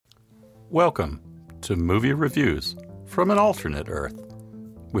Welcome to Movie Reviews from an Alternate Earth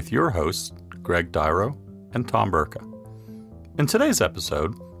with your hosts, Greg Dyro and Tom Burka. In today's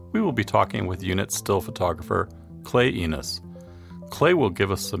episode, we will be talking with unit still photographer Clay Enos. Clay will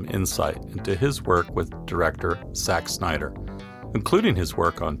give us some insight into his work with director Zack Snyder, including his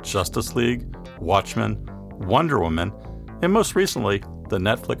work on Justice League, Watchmen, Wonder Woman, and most recently, the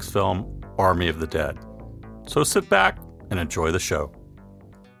Netflix film Army of the Dead. So sit back and enjoy the show.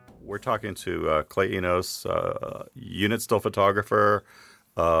 We're talking to Clay Enos, unit still photographer.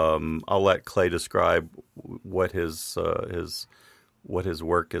 I'll let Clay describe what his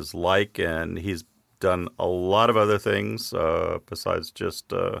work is like, and he's done a lot of other things besides just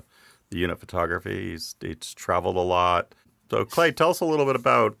the unit photography. He's traveled a lot. So Clay, tell us a little bit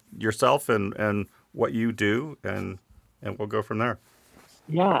about yourself and what you do, and we'll go from there.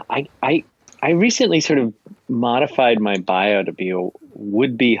 Yeah, I recently sort of modified my bio to be a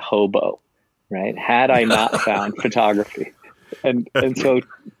would-be hobo, right? Had I not found photography. And so,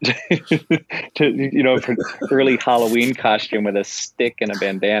 for early Halloween costume with a stick and a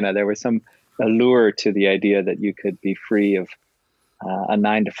bandana, there was some allure to the idea that you could be free of a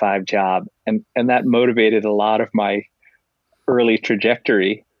 9-to-5 job. And that motivated a lot of my early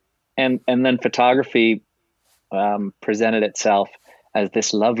trajectory. And then photography presented itself as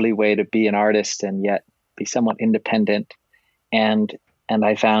this lovely way to be an artist and yet be somewhat independent. And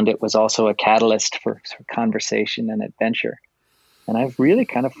I found it was also a catalyst for sort of conversation and adventure. And I've really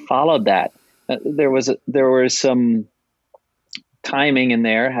kind of followed that. There was some timing in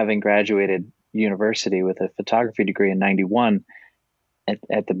there, having graduated university with a photography degree in 91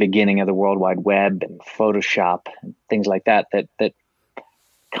 at the beginning of the World Wide Web and Photoshop and things like that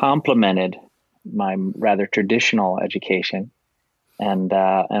complemented my rather traditional education and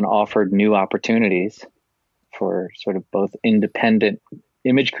offered new opportunities for sort of both independent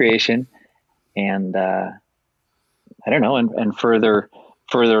image creation and and further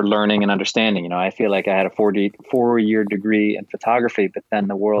learning and understanding. I feel like I had a 4-year degree in photography, but then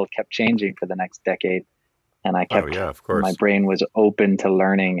the world kept changing for the next decade, and I kept my brain was open to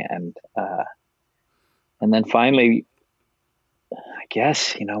learning, and then finally, I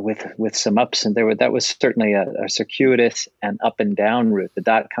guess with some ups and that was certainly a circuitous and up and down route.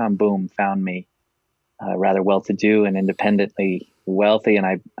 The .com boom found me rather well-to-do and independently wealthy, and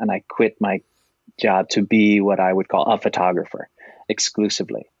I quit my job to be what I would call a photographer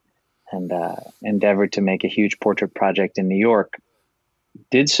exclusively, and endeavored to make a huge portrait project in New York.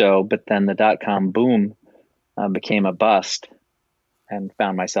 Did so, but then the .com boom became a bust, and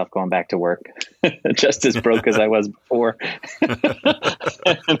found myself going back to work, just as broke as I was before.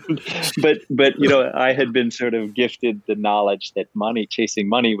 But I had been sort of gifted the knowledge that chasing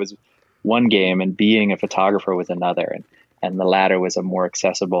money was one game, and being a photographer was another, and the latter was a more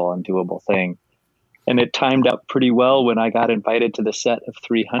accessible and doable thing. And it timed out pretty well when I got invited to the set of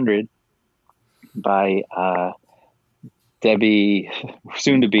 300 by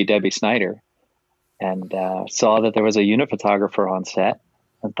soon to be Debbie Snyder, and saw that there was a unit photographer on set,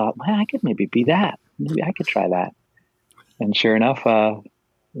 and thought, man, I could maybe be that. Maybe I could try that. And sure enough,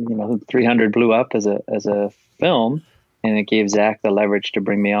 300 blew up as a film, and it gave Zack the leverage to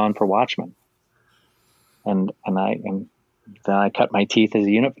bring me on for Watchmen. And then I cut my teeth as a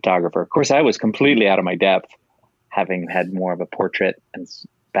unit photographer. Of course, I was completely out of my depth, having had more of a portrait and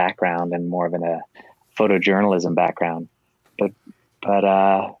background and more of a photojournalism background. But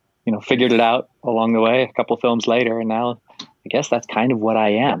figured it out along the way, a couple of films later, and now I guess that's kind of what I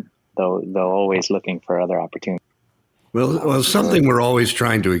am, though always looking for other opportunities. Well, something we're always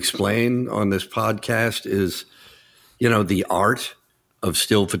trying to explain on this podcast is, the art of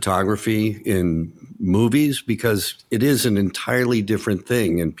still photography in movies, because it is an entirely different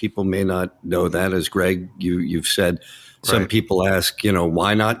thing, and people may not know that. As Greg, you've said, some people ask,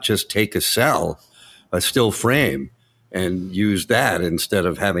 why not just take a still frame, and use that instead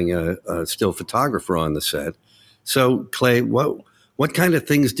of having a still photographer on the set. So, Clay, what kind of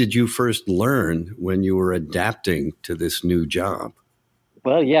things did you first learn when you were adapting to this new job?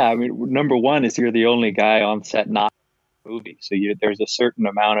 Well, yeah, I mean, number one is you're the only guy on set not in the movie. So there's a certain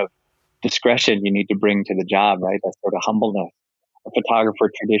amount of discretion you need to bring to the job, right? That sort of humbleness. A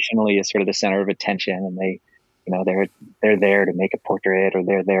photographer traditionally is sort of the center of attention, and they're there to make a portrait, or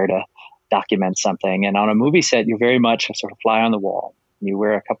they're there to document something. And on a movie set, you're very much a sort of fly on the wall. You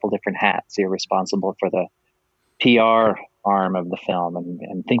wear a couple different hats. You're responsible for the PR arm of the film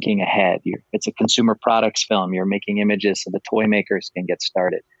and thinking ahead. It's a consumer products film. You're making images so the toy makers can get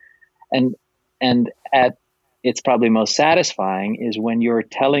started. And at its probably most satisfying is when you're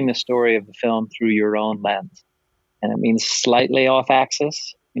telling the story of the film through your own lens. And it means slightly off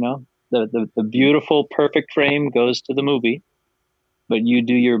axis, the beautiful, perfect frame goes to the movie, but you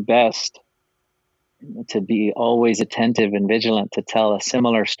do your best to be always attentive and vigilant to tell a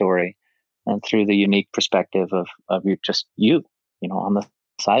similar story through the unique perspective of you on the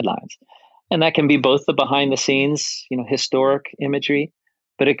sidelines. And that can be both the behind the scenes, historic imagery,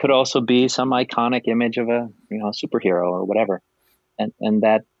 but it could also be some iconic image of a superhero or whatever. And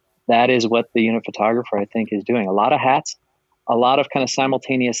that is what the unit photographer, I think, is doing. A lot of hats, a lot of kind of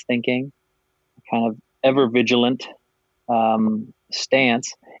simultaneous thinking, kind of ever vigilant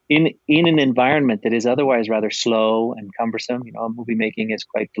stance in an environment that is otherwise rather slow and cumbersome. Movie making is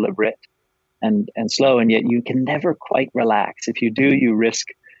quite deliberate and slow, and yet you can never quite relax. If you do, you risk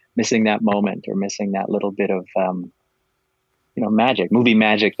missing that moment or missing that little bit of movie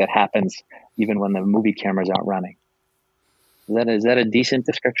magic that happens even when the movie cameras aren't running. Is that a decent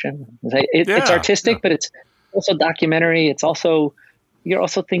description? It's artistic, but it's also documentary. It's also, you're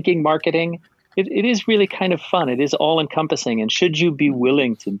also thinking marketing. It is really kind of fun. It is all encompassing. And should you be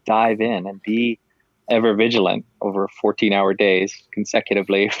willing to dive in and be ever vigilant over 14-hour days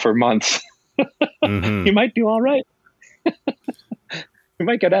consecutively for months, you might do all right. You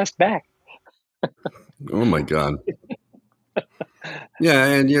might get asked back. Oh my God. Yeah,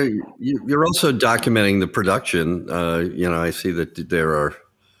 and you're also documenting the production. I see that there are,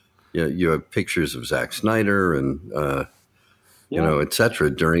 you have pictures of Zack Snyder and et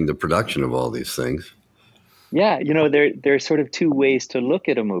cetera during the production of all these things. Yeah, there's sort of two ways to look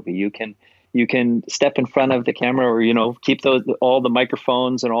at a movie. You can step in front of the camera, or keep all the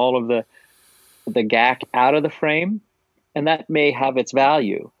microphones and all of the gack out of the frame, and that may have its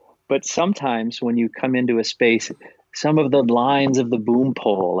value. But sometimes when you come into a space, some of the lines of the boom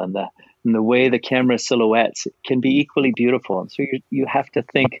pole and the way the camera silhouettes can be equally beautiful. And so you have to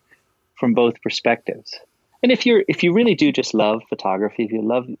think from both perspectives. And if you really do just love photography, if you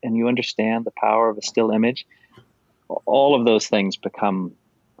love and you understand the power of a still image, all of those things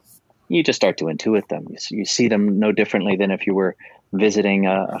you just start to intuit them. You see them no differently than if you were visiting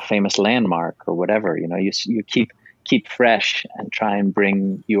a famous landmark or whatever. You keep fresh and try and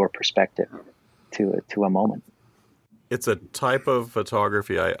bring your perspective to a moment. It's a type of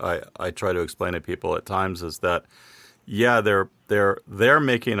photography I try to explain to people at times is that, they're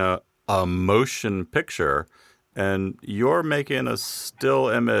making a motion picture, and you're making a still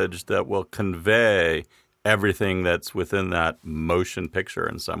image that will convey everything that's within that motion picture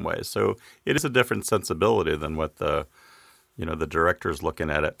in some ways. So it is a different sensibility than what the director's looking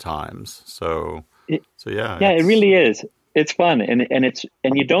at times. It really is. It's fun,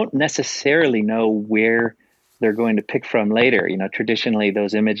 and you don't necessarily know where they're going to pick from later. Traditionally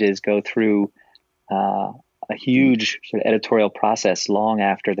those images go through a huge sort of editorial process long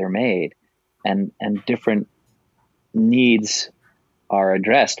after they're made, and different needs are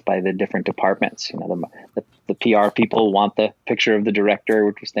addressed by the different departments. The PR people want the picture of the director,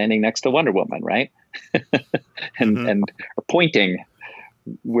 which is standing next to Wonder Woman, right? and are pointing,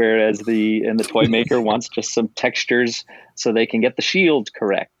 whereas the toy maker wants just some textures so they can get the shield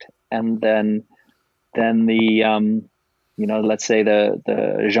correct. And then the let's say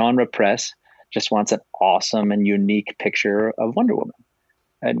the genre press just wants an awesome and unique picture of Wonder Woman.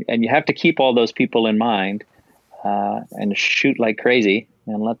 And you have to keep all those people in mind and shoot like crazy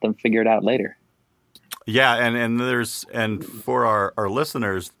and let them figure it out later. Yeah, and for our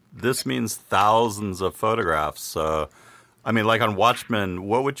listeners, this means thousands of photographs. Like on Watchmen,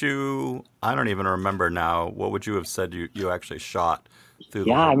 what would you, I don't even remember now, what would you have said you actually shot through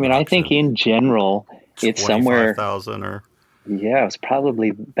the whole production? I think in general, it's somewhere 25,000 or... Yeah, it was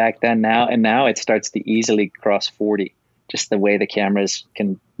probably back then now it starts to easily cross 40. Just the way the cameras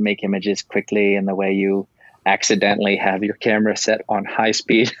can make images quickly and the way you accidentally have your camera set on high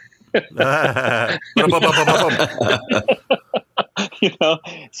speed.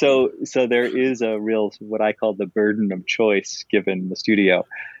 So there is a real, what I call the burden of choice given the studio.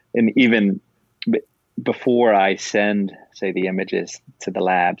 And even before I send, say, the images to the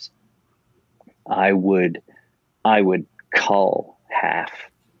labs, I would cull half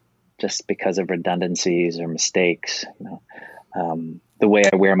just because of redundancies or mistakes. The way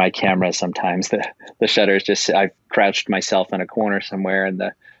I wear my camera, sometimes the shutters I've crouched myself in a corner somewhere and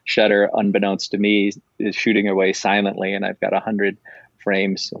the shutter, unbeknownst to me, is shooting away silently, and I've got 100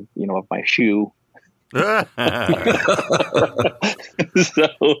 frames, of my shoe. So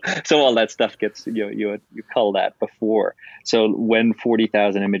all that stuff gets, you cull that before. So when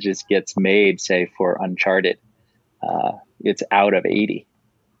 40,000 images gets made, say for Uncharted, it's out of 80.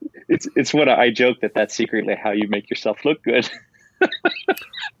 It's what I joke that's secretly how you make yourself look good.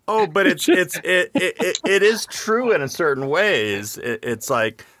 Oh, but it is true in a certain ways. It's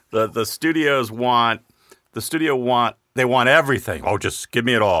like The studio want they want everything. Oh, just give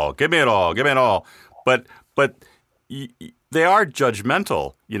me it all. Give me it all. Give me it all. But they are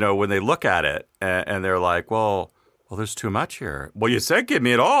judgmental, when they look at it and they're like, well, there's too much here. Well, you said give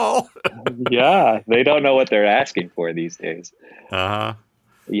me it all. Yeah, they don't know what they're asking for these days. Uh-huh.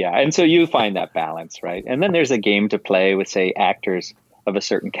 Yeah, and so you find that balance, right? And then there's a game to play with, say, actors of a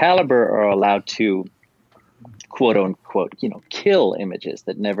certain caliber are allowed to, quote unquote, kill images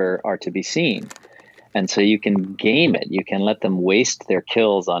that never are to be seen. And so you can game it. You can let them waste their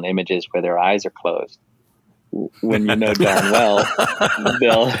kills on images where their eyes are closed. When you know darn well,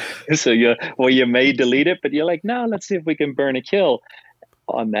 you may delete it, but you're like, no, let's see if we can burn a kill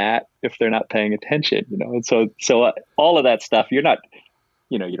on that if they're not paying attention, And so all of that stuff, you're not,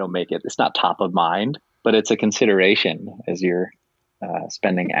 you don't make it. It's not top of mind, but it's a consideration as you're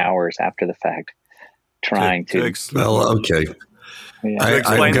spending hours after the fact trying to. Well, okay. Yeah.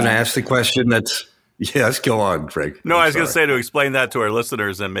 I'm going to ask the question that's. Yes, go on, Greg. No, I was going to say, to explain that to our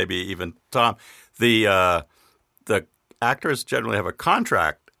listeners and maybe even Tom, the actors generally have a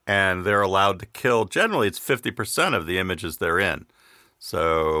contract and they're allowed to kill. Generally, it's 50% of the images they're in.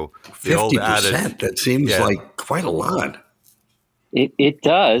 So 50%. That seems like quite a lot. It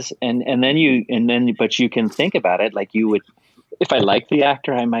does, but you can think about it like you would. If I like the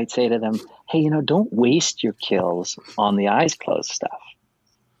actor, I might say to them, "Hey, don't waste your kills on the eyes closed stuff.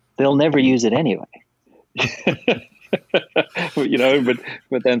 They'll never use it anyway."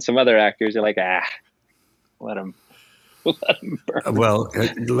 But then some other actors are like, let them burn. Well,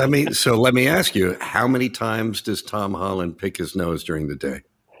 let me ask you, how many times does Tom Holland pick his nose during the day?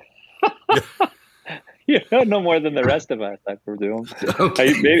 No more than the rest of us, I presume.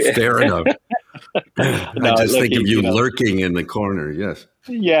 Okay, fair enough. I just think of you lurking in the corner. Yes.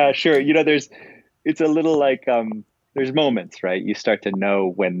 Yeah, sure. It's a little like there's moments, right? You start to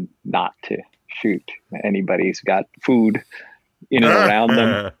know when not to shoot anybody who's got food in and around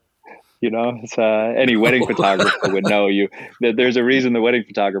them. Any wedding photographer would know there's a reason the wedding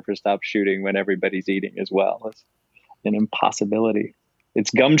photographer stops shooting when everybody's eating as well. It's an impossibility.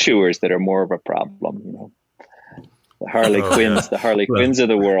 It's gum chewers that are more of a problem, The Harley Quinns of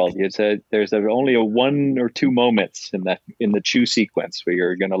the world. There's only a 1 or 2 moments in the chew sequence where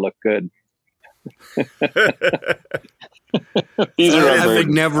you're going to look good. I would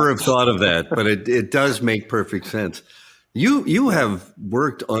never have thought of that, but it does make perfect sense. You have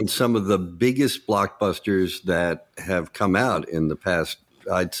worked on some of the biggest blockbusters that have come out in the past,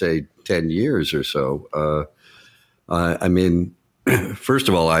 I'd say, 10 years or so. First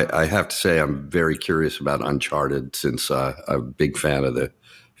of all, I have to say I'm very curious about Uncharted since I'm a big fan of the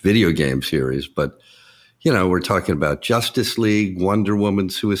video game series. But, we're talking about Justice League, Wonder Woman,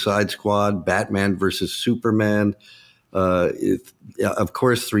 Suicide Squad, Batman versus Superman, of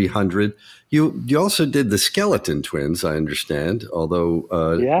course, 300. You also did the Skeleton Twins, I understand, although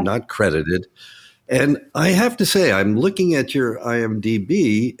not credited. And I have to say, I'm looking at your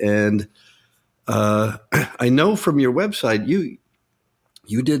IMDb, and I know from your website you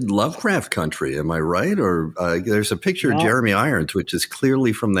did Lovecraft Country, am I right? Or there's a picture of Jeremy Irons, which is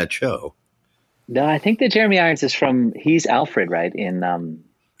clearly from that show. No, I think that Jeremy Irons he's Alfred, right? In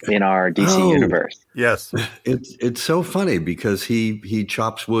our DC universe. Yes. It's so funny because he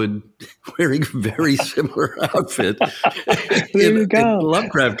chops wood wearing a very similar outfit. in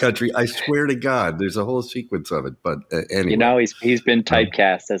Lovecraft Country. I swear to God, there's a whole sequence of it. But anyway. He's been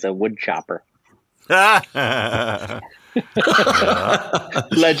typecast as a wood chopper.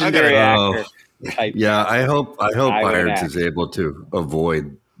 Legendary actor. Yeah, I hope Irons is able to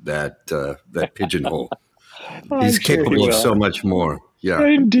avoid that pigeonhole. He's capable of so much more. Yeah,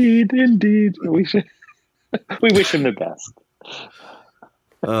 indeed. We wish him the best.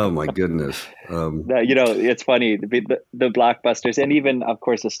 Oh my goodness! It's funny. The blockbusters, and even of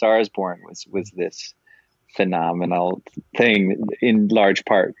course, A Star Is Born was this phenomenal thing in large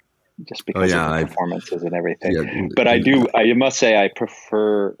part just because of the performances and everything. Yeah, but I must say, I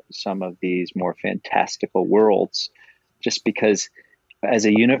prefer some of these more fantastical worlds, just because as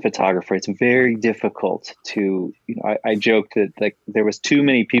a unit photographer, it's very difficult to, I joked that there was too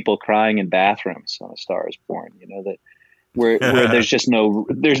many people crying in bathrooms on A Star Is Born, that where there's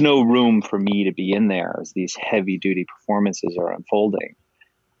no room for me to be in there as these heavy duty performances are unfolding.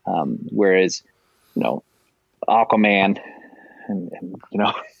 Whereas, Aquaman and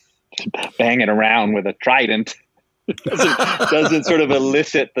banging around with a trident doesn't sort of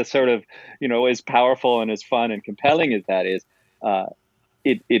elicit the sort of, as powerful and as fun and compelling as that is,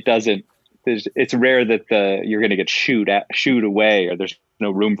 it doesn't. It's rare that you're going to get shooed away, or there's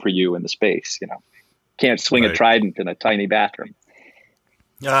no room for you in the space. Can't swing a trident in a tiny bathroom.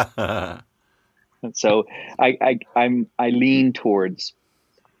 So I lean towards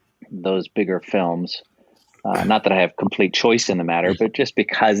those bigger films. Not that I have complete choice in the matter, but just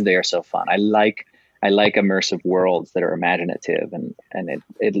because they are so fun. I like immersive worlds that are imaginative, and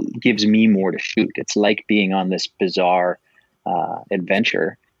it gives me more to shoot. It's like being on this bizarre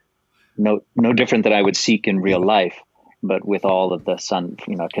adventure, no different than I would seek in real life, but with all of the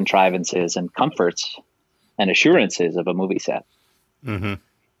contrivances and comforts and assurances of a movie set. Mm-hmm.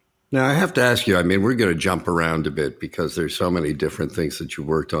 Now, I have to ask you, I mean, we're going to jump around a bit because there's so many different things that you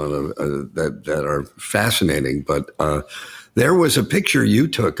worked on that are fascinating. But there was a picture you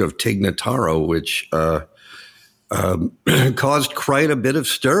took of Tig Notaro, which caused quite a bit of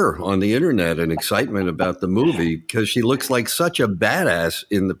stir on the internet and excitement about the movie because she looks like such a badass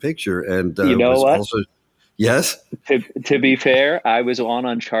in the picture. And you know what? Also, yes? To be fair, I was on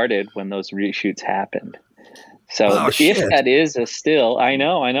Uncharted when those reshoots happened. So if that is a still, I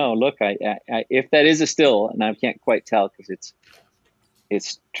know. Look, if that is a still, and I can't quite tell because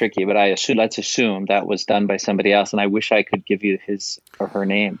it's tricky, but let's assume that was done by somebody else. And I wish I could give you his or her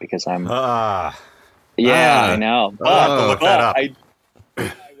name because I know. But I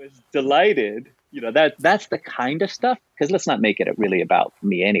was delighted. That's the kind of stuff. Because let's not make it really about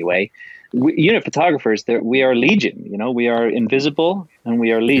me anyway. Unit photographers, we are legion. We are invisible and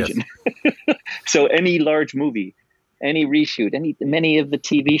we are legion. Yes. So any large movie, any reshoot, many of the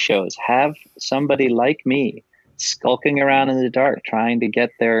TV shows have somebody like me skulking around in the dark, trying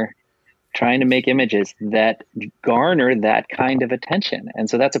to make images that garner that kind of attention. And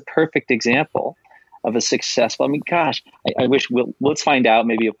so that's a perfect example of a successful. I mean, gosh, I wish let's find out.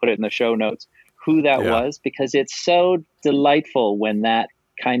 Maybe you'll put it in the show notes who that was, because it's so delightful when that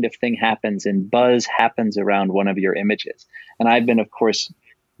kind of thing happens and buzz happens around one of your images. And I've been, of course,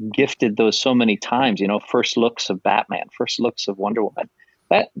 gifted those so many times, first looks of Batman, first looks of Wonder Woman.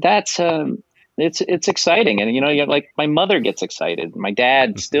 That's it's exciting. And, like my mother gets excited. My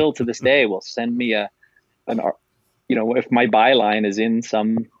dad still to this day will send me if my byline is in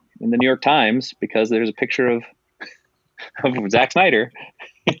the New York Times because there's a picture of Zack Snyder.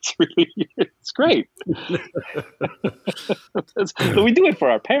 It's great. But we do it for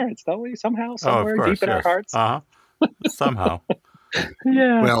our parents, don't we? Somehow, somewhere deep in our hearts. Somehow.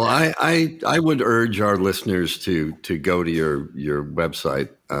 Yeah. Well, I would urge our listeners to go to your website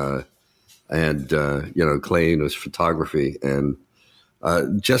and Clay Enos Photography, and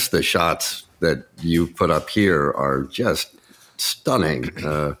just the shots that you put up here are just stunning.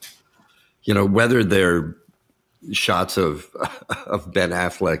 Whether they're shots of Ben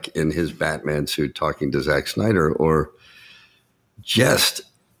Affleck in his Batman suit talking to Zack Snyder, or just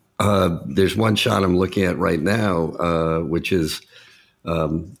there's one shot I'm looking at right now, which is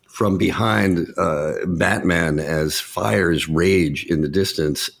from behind Batman as fires rage in the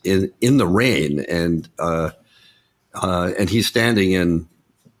distance in the rain, and he's standing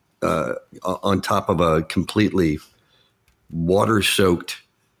on top of a completely water-soaked.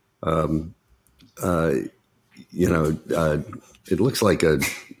 It looks like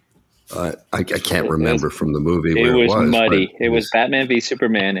I can't remember from the movie where it was. Muddy. It was Batman v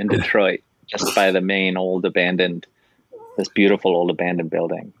Superman in Detroit, just by the main this beautiful old abandoned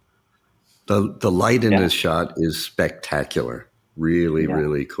building. The light in this shot is spectacular. Really,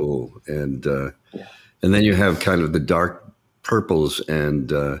 really cool. And then you have kind of the dark purples and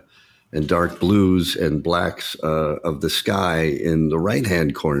dark blues and blacks of the sky in the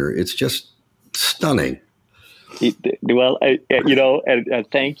right-hand corner. It's just stunning. Well,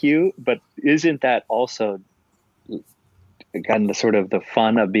 thank you. But isn't that also again the sort of the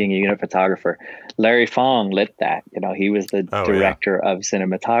fun of being a unit photographer? Larry Fong lit that. He was the director of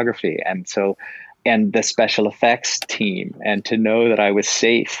cinematography, and the special effects team, and to know that I was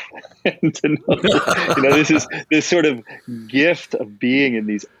safe, and to know, this is this sort of gift of being in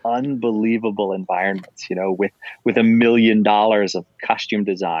these unbelievable environments, with $1 million of costume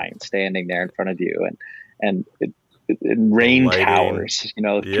design standing there in front of you, and rain towers,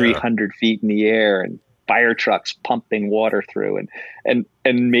 300 feet in the air, and fire trucks pumping water through, and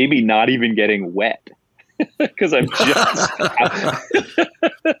maybe not even getting wet. Because I'm just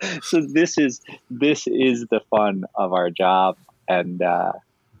so this is the fun of our job, and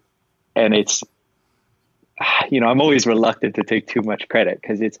it's I'm always reluctant to take too much credit,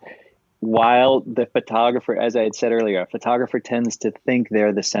 because it's while the photographer, as I had said earlier, a photographer tends to think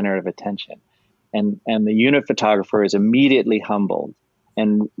they're the center of attention, and the unit photographer is immediately humbled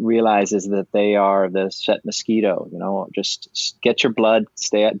and realizes that they are the set mosquito. Just get your blood,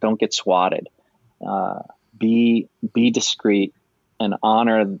 don't get swatted. Be discreet, and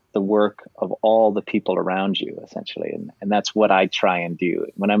honor the work of all the people around you, essentially. And that's what I try and do.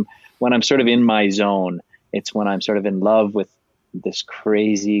 When I'm sort of in my zone, it's when I'm sort of in love with this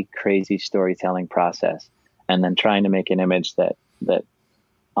crazy, crazy storytelling process, and then trying to make an image that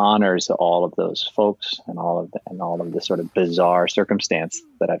honors all of those folks and all of the sort of bizarre circumstance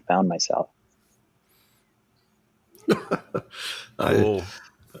that I've found myself.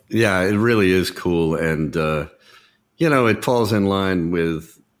 Yeah, it really is cool. And, it falls in line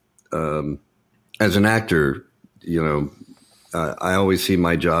with, as an actor, I always see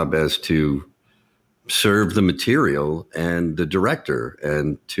my job as to serve the material and the director,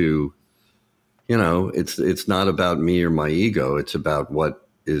 and to, it's not about me or my ego. It's about what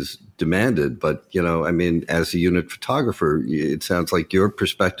is demanded. But, as a unit photographer, it sounds like your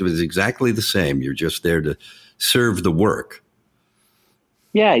perspective is exactly the same. You're just there to serve the work.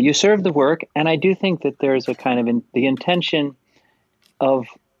 Yeah, you serve the work. And I do think that there's a kind of the intention of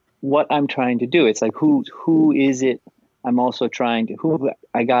what I'm trying to do. It's like, who is it I'm also trying to, who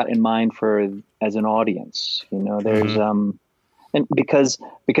I got in mind for as an audience. There's, and because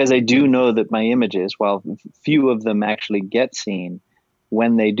I do know that my images, while few of them actually get seen,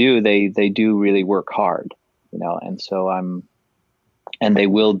 when they do, they do really work hard, and so and they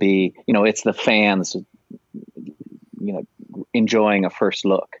will be, it's the fans, enjoying a first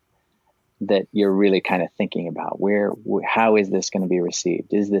look that you're really kind of thinking about how is this going to be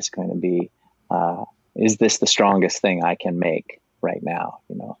received? Is this going to be, is this the strongest thing I can make right now?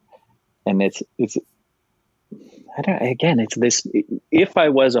 And it's this, if I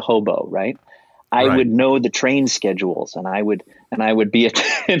was a hobo, right, I would know the train schedules, and I would be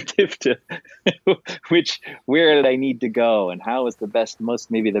attentive to where did I need to go, and how is the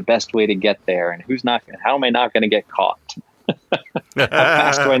best way to get there, and how am I not going to get caught? How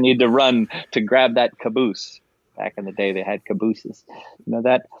fast do I need to run to grab that caboose? Back in the day, they had cabooses,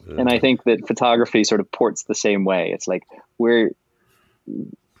 that. And I think that photography sort of ports the same way. It's like,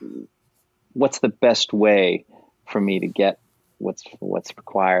 what's the best way for me to get what's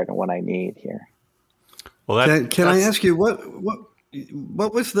required and what I need here? Well, can I ask you what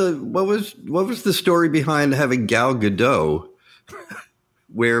was the story behind having Gal Gadot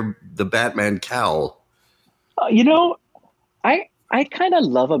wear the Batman cowl? I kind of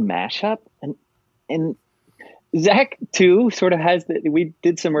love a mashup, and Zach too sort of has we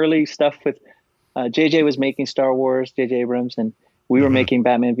did some early stuff with JJ was making Star Wars, JJ Abrams, and we were making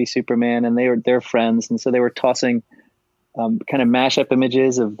Batman v Superman, and they're friends, and so they were tossing kind of mashup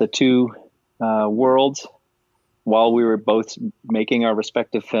images of the two worlds while we were both making our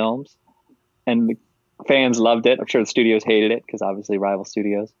respective films, and the fans loved it. I'm sure the studios hated it because obviously rival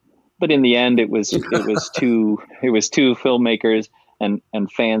studios, but in the end, it was two filmmakers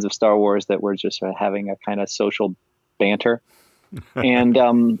and fans of Star Wars that were just sort of having a kind of social banter, and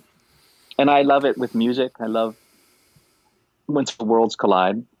I love it with music. I love when the worlds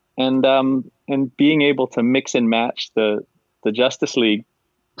collide, and being able to mix and match the Justice League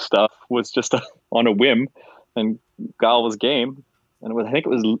stuff was just on a whim, and Gal was game, and I think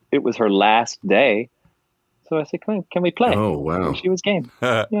it was her last day, so I said, "Can we play?" Oh wow! And she was game.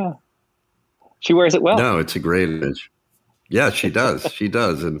 Yeah, she wears it well. No, it's a great image. Yeah, she does. She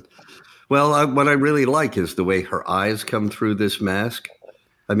does, and what I really like is the way her eyes come through this mask.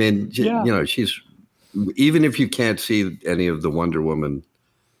 I mean, she's, even if you can't see any of the Wonder Woman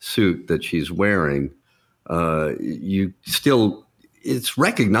suit that she's wearing, it's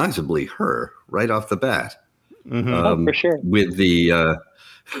recognizably her right off the bat. Mm-hmm. For sure. With the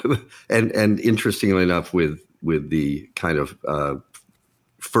and interestingly enough, with the kind of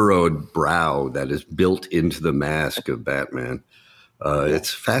furrowed brow that is built into the mask of Batman,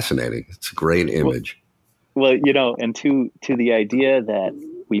 it's fascinating. It's a great image. Well, and to the idea that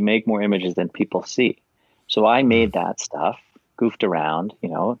we make more images than people see. So I made that stuff, goofed around,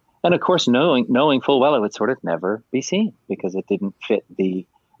 and of course, knowing full well it would sort of never be seen because it didn't fit the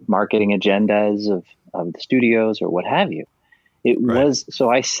marketing agendas of the studios or what have you. It was, so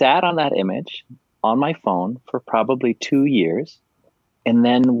I sat on that image on my phone for probably 2 years. And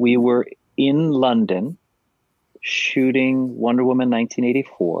then we were in London shooting Wonder Woman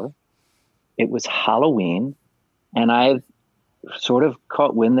 1984. It was Halloween, and I sort of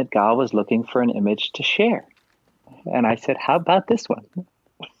caught wind that Gal was looking for an image to share. And I said, how about this one?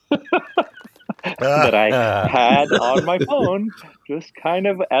 That I had on my phone, just kind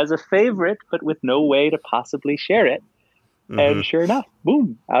of as a favorite, but with no way to possibly share it. Mm-hmm. And sure enough,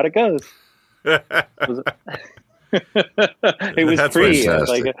 boom, out it goes. It was That's free.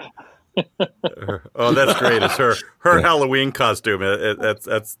 Fantastic. Oh, that's great! It's her Halloween costume.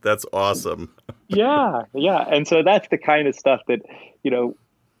 That's awesome. Yeah. And so that's the kind of stuff that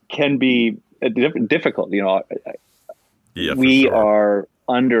can be difficult. We are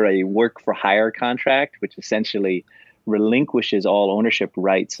under a work for hire contract, which essentially relinquishes all ownership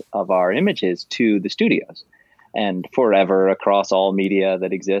rights of our images to the studios, and forever across all media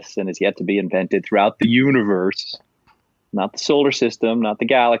that exists and is yet to be invented throughout the universe, not the solar system, not the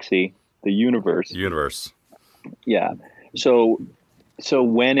galaxy, the universe. Yeah. So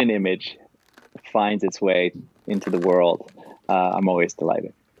when an image finds its way into the world, I'm always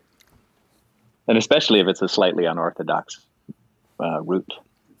delighted. And especially if it's a slightly unorthodox route.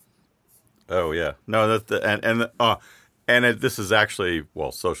 Oh yeah, no, this is actually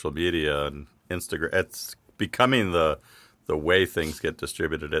social media and Instagram. It's becoming the way things get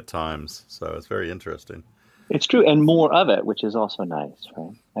distributed at times. So it's very interesting. It's true, and more of it, which is also nice,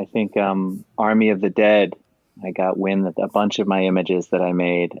 right? I think Army of the Dead, I got wind that a bunch of my images that I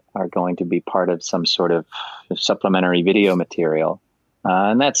made are going to be part of some sort of supplementary video material.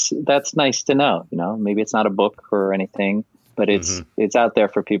 And that's nice to know. Maybe it's not a book or anything, but it's out there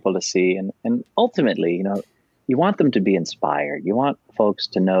for people to see. And ultimately, you want them to be inspired. You want folks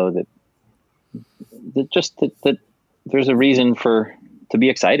to know that there's a reason to be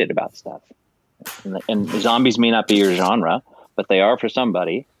excited about stuff. And zombies may not be your genre, but they are for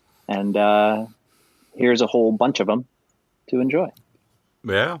somebody. And here's a whole bunch of them to enjoy.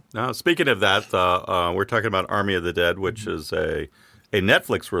 Yeah. Now, speaking of that, we're talking about Army of the Dead, which is a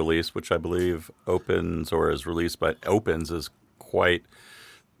Netflix release, which I believe opens is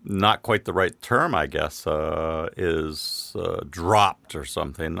not quite the right term, I guess, is dropped or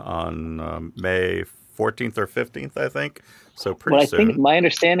something on May 14th or 15th, I think. So pretty soon. I think my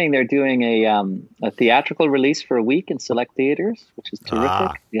understanding they're doing a theatrical release for a week in select theaters, which is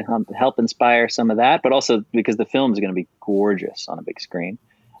terrific. Help inspire some of that, but also because the film is going to be gorgeous on a big screen.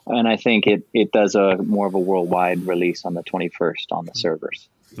 And I think it does a more of a worldwide release on the 21st on the servers.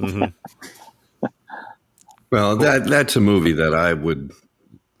 Mm-hmm. Well, that's a movie that I would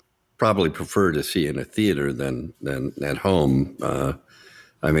probably prefer to see in a theater than at home.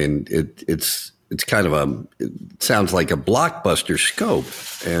 I mean, it's kind of it sounds like a blockbuster scope,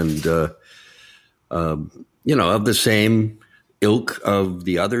 and of the same ilk of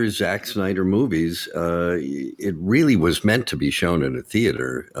the other Zack Snyder movies. It really was meant to be shown in a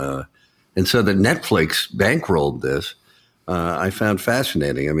theater, and so that Netflix bankrolled this, I found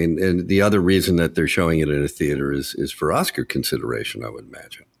fascinating. I mean, and the other reason that they're showing it in a theater is for Oscar consideration, I would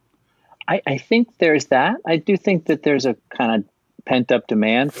imagine. I think there's that. I do think that there's a kind of pent-up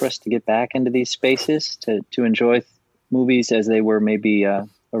demand for us to get back into these spaces to enjoy movies as they were maybe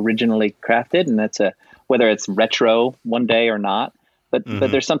originally crafted, and that's whether it's retro one day or not. But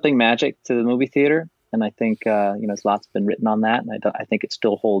there's something magic to the movie theater, and I think there's lots been written on that, and I think it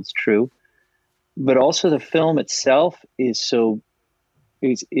still holds true. But also the film itself is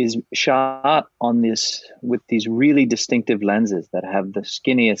shot on this with these really distinctive lenses that have the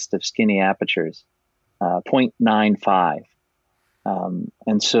skinniest of skinny apertures, 0.95.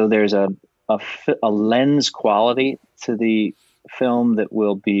 And so there's a lens quality to the film that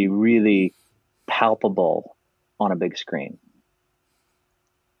will be really palpable on a big screen.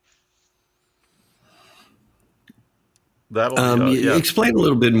 Explain a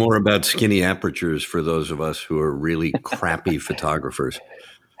little bit more about skinny apertures for those of us who are really crappy photographers.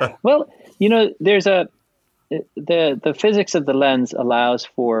 Well, there's the physics of the lens allows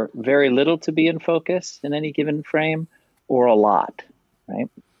for very little to be in focus in any given frame, or a lot, right?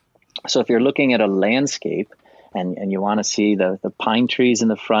 So if you're looking at a landscape and you want to see the pine trees in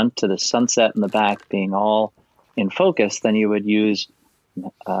the front to the sunset in the back being all in focus, then you would use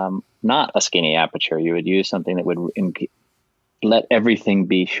not a skinny aperture. You would use something that would let everything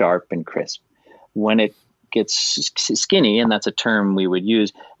be sharp and crisp. When it gets skinny, and that's a term we would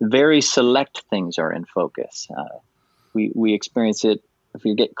use, very select things are in focus. We experience it if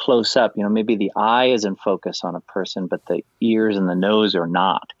you get close up, maybe the eye is in focus on a person, but the ears and the nose are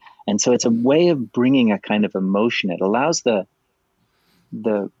not. And so it's a way of bringing a kind of emotion. It allows the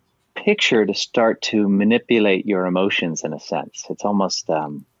picture to start to manipulate your emotions in a sense. It's almost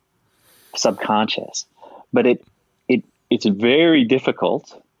subconscious, but it's very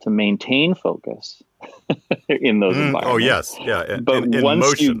difficult to maintain focus in those environments. Oh yes, yeah. But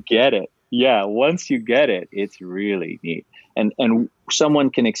once you get it, it's really neat. And someone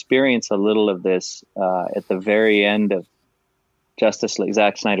can experience a little of this at the very end of Justice League,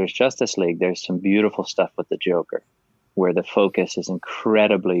 Zack Snyder's Justice League. There's some beautiful stuff with the Joker, where the focus is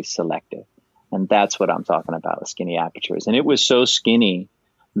incredibly selective. And that's what I'm talking about with skinny apertures. And it was so skinny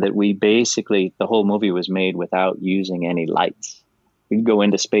that we basically, the whole movie was made without using any lights. We'd go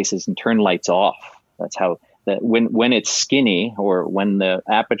into spaces and turn lights off. That's how, that when it's skinny or when the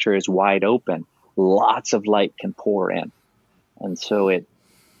aperture is wide open, lots of light can pour in. And so it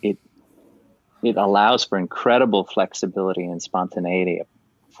allows for incredible flexibility and spontaneity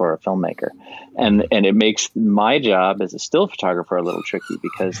for a filmmaker. And it makes my job as a still photographer a little tricky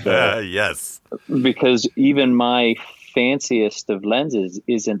because because even my fanciest of lenses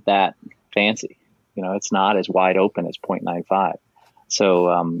isn't that fancy. You know, it's not as wide open as 0.95.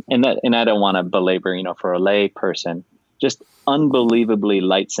 So, and I don't want to belabor, you know, for a lay person, just unbelievably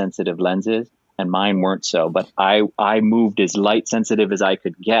light sensitive lenses, and mine weren't so, but I moved as light sensitive as I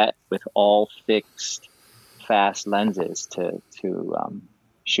could get with all fixed fast lenses to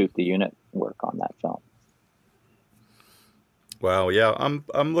shoot the unit work on that film. Wow, yeah,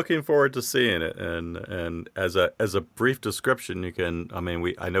 I'm looking forward to seeing it, and as a brief description, you can,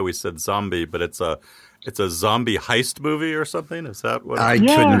 I know we said zombie, but it's a zombie heist movie or something. Is that what? I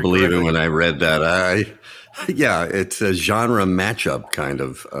couldn't believe it when I read that. It's a genre matchup kind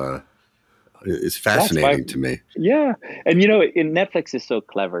of. It's fascinating to me. Yeah, and you know, Netflix is so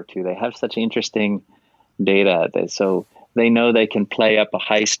clever too. They have such interesting data so they know they can play up a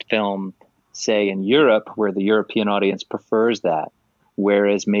heist film, say in Europe, where the European audience prefers that,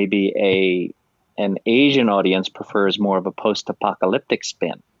 whereas maybe an Asian audience prefers more of a post-apocalyptic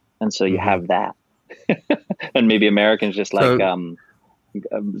spin, and so you have that. And maybe Americans just like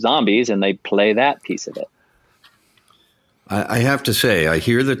zombies, and they play that piece of it. I have to say, I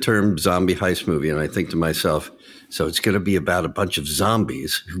hear the term zombie heist movie, and I think to myself, so it's going to be about a bunch of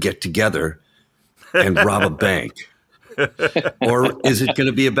zombies who get together and rob a bank. Or is it going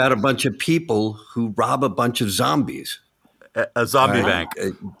to be about a bunch of people who rob a bunch of zombies? A zombie bank.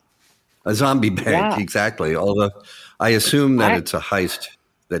 A zombie bank, exactly. Although I assume that it's a heist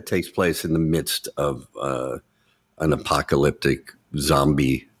that takes place in the midst of an apocalyptic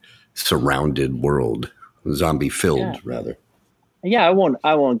zombie-surrounded world. Zombie-filled, rather. Yeah,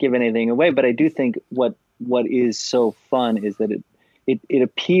 I won't give anything away, but I do think what is so fun is that it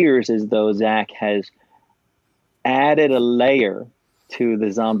appears as though Zach has added a layer to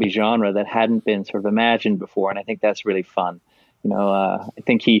the zombie genre that hadn't been sort of imagined before, and I think that's really fun. You know, I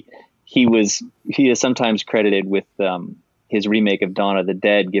think he is sometimes credited with his remake of Dawn of the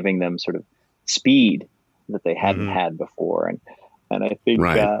Dead, giving them sort of speed that they hadn't had before, and I think.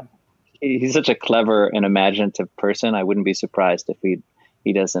 Right. He's such a clever and imaginative person. I wouldn't be surprised if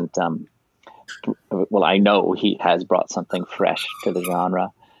he doesn't. Well, I know he has brought something fresh to the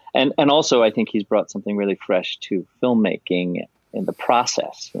genre, and also I think he's brought something really fresh to filmmaking in the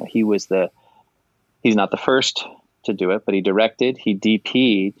process. You know, he's not the first to do it, but he directed, he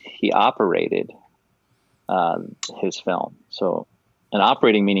DP'd, he operated his film. So, and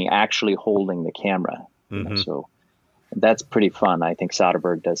operating meaning actually holding the camera. You know, so. That's pretty fun. I think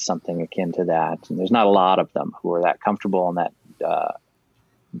Soderbergh does something akin to that. And there's not a lot of them who are that comfortable and that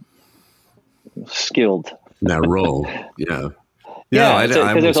skilled. That role, yeah. Yeah,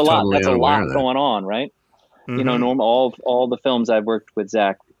 because there's a lot. That's a lot going on, right? You know, all the films I've worked with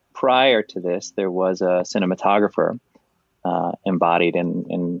Zach prior to this, there was a cinematographer embodied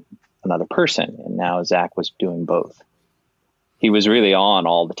in another person, and now Zach was doing both. He was really on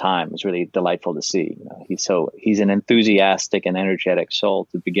all the time. It was really delightful to see. You know, he's an enthusiastic and energetic soul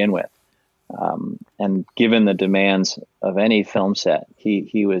to begin with. And given the demands of any film set,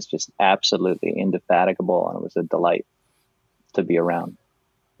 he was just absolutely indefatigable, and it was a delight to be around.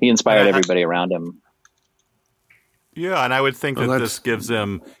 He inspired everybody around him. Yeah, and I would think that this gives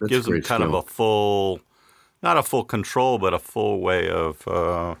him kind of a full, not a full control, but a full way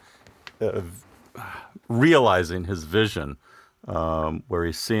of realizing his vision. Where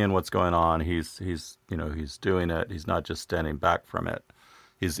he's seeing what's going on, he's doing it. He's not just standing back from it.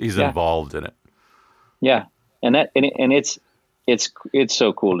 He's involved in it. Yeah, and it's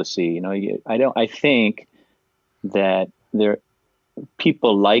so cool to see. You know, I think that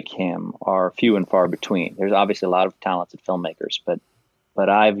people like him are few and far between. There's obviously a lot of talented filmmakers, but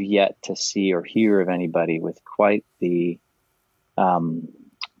I've yet to see or hear of anybody with quite the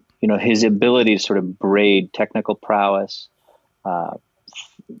his ability to sort of braid technical prowess.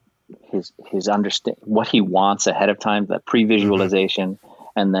 His understand what he wants ahead of time, that pre-visualization,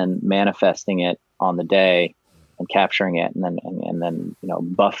 and then manifesting it on the day and capturing it, and then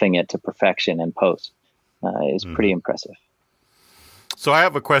buffing it to perfection in post is pretty impressive. So I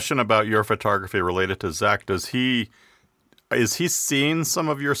have a question about your photography related to Zach. Does he is he seeing some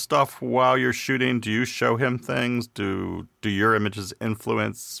of your stuff while you're shooting? Do you show him things? Do your images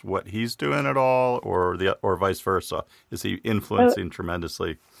influence what he's doing at all, or vice versa? Is he influencing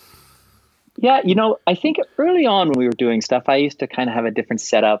tremendously? Yeah, I think early on when we were doing stuff, I used to kind of have a different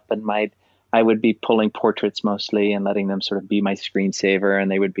setup, and I would be pulling portraits mostly and letting them sort of be my screensaver,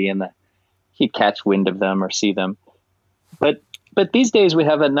 and they would be he'd catch wind of them or see them. But these days we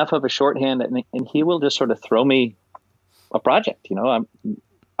have enough of a shorthand, and he will just sort of throw me a project.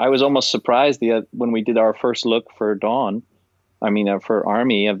 I was almost surprised when we did our first look for for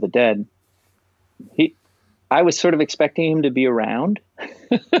Army of the Dead. I was sort of expecting him to be around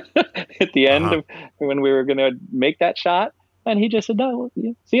at the end of when we were going to make that shot, and he just said, "No,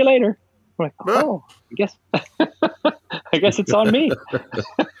 see you later." I'm like, "Oh, I guess it's on me."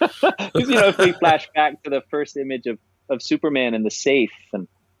 Because if we flash back to the first image of Superman in the safe, and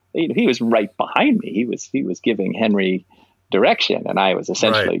he was right behind me. He was giving Henry direction, and I was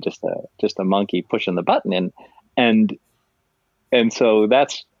essentially just a monkey pushing the button, and so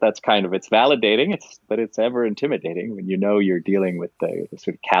that's kind of, it's validating, but it's ever intimidating when you're dealing with the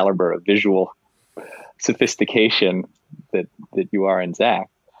sort of caliber of visual sophistication that you are in Zach.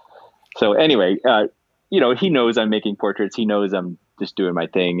 So anyway, he knows I'm making portraits. He knows I'm just doing my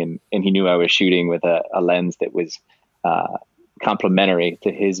thing, and he knew I was shooting with a lens that was complementary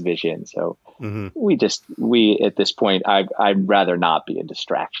to his vision. So we at this point, I'd rather not be a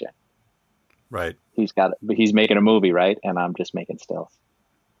distraction. Right. He's making a movie, right? And I'm just making stills.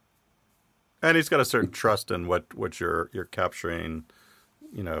 And he's got a certain trust in what you're capturing,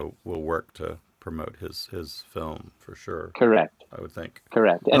 will work to promote his film for sure. Correct. I would think.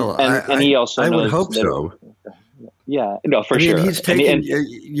 Correct. And he also knows. I would hope so. Yeah, no, for sure. He's taking.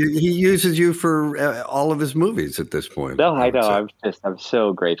 He uses you for all of his movies at this point. No, I know. I'm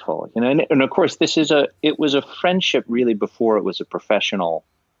so grateful. And of course, it was a friendship really before it was a professional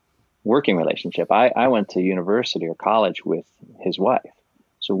working relationship. I went to university or college with his wife,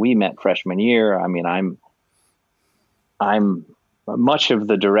 so we met freshman year. I mean, I'm much of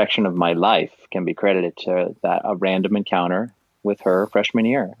the direction of my life can be credited to a random encounter with her freshman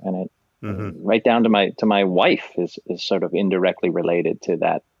year, and it. Right down to my wife is sort of indirectly related to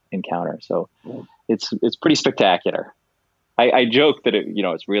that encounter. So it's pretty spectacular. I joke that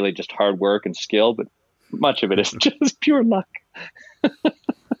it's really just hard work and skill, but much of it is just pure luck.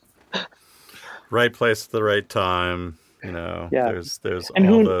 Right place at the right time. Yeah. There's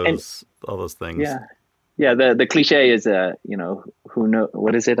all those things. Yeah. Yeah. The cliche is who know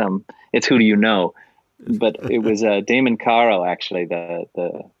what is it? It's who do you know? But it was Damon Caro, actually,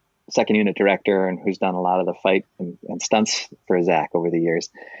 the second unit director, and who's done a lot of the fight and stunts for Zach over the years.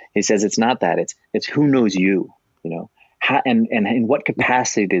 He says it's not that, it's who knows you, how, and in what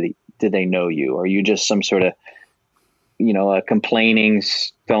capacity do they know you? Are you just some sort of, a complaining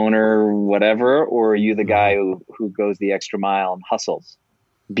stoner, whatever, or are you the guy who goes the extra mile and hustles?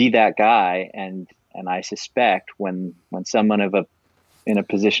 Be that guy. And I suspect when someone in a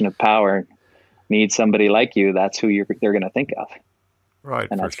position of power needs somebody like you, that's who they're going to think of. Right.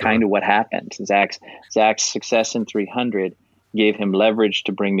 And that's kind of what happened. Zach's success in 300 gave him leverage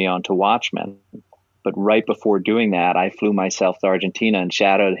to bring me on to Watchmen. But right before doing that, I flew myself to Argentina and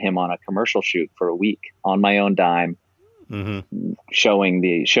shadowed him on a commercial shoot for a week on my own dime, showing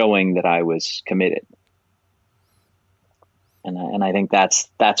that I was committed. And I think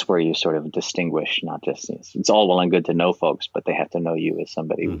that's where you sort of distinguish, not just, it's all well and good to know folks, but they have to know you as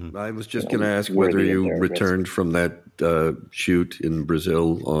somebody. I was just going to ask whether you returned from that shoot in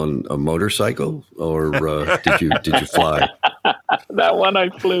Brazil on a motorcycle, or did you fly? That one I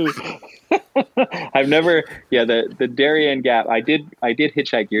flew. I've never, the Darien Gap. I did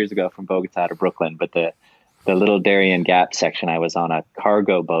hitchhike years ago from Bogota to Brooklyn, but the little Darien Gap section, I was on a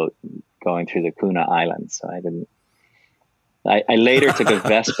cargo boat going through the Kuna Islands, so I didn't. I later took a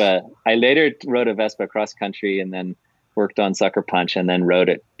Vespa. I later rode a Vespa cross country, and then worked on Sucker Punch, and then rode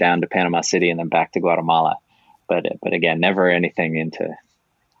it down to Panama City and then back to Guatemala. But again, never anything into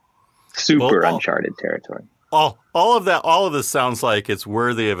super uncharted territory. All of this sounds like it's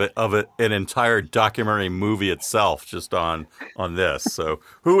worthy of an entire documentary movie itself, just on this. So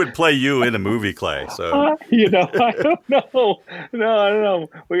who would play you in a movie, Clay? So I don't know. No, I don't know.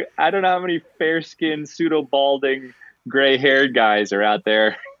 I don't know how many fair-skinned, pseudo-balding, gray-haired guys are out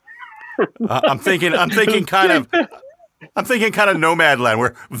there. I'm thinking kind of Nomadland.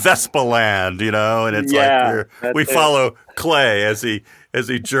 We're Vespaland, and it's like we follow Clay as he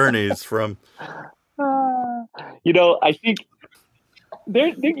journeys from. I think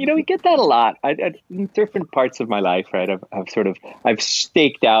there, we get that a lot. In different parts of my life, right? I've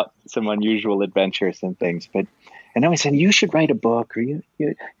staked out some unusual adventures and things, but And I said, you should write a book, or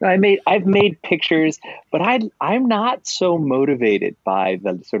I've made pictures, but I'm not so motivated by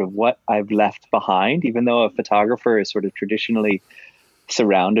the sort of what I've left behind, even though a photographer is sort of traditionally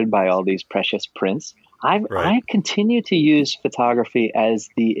surrounded by all these precious prints. I continue to use photography as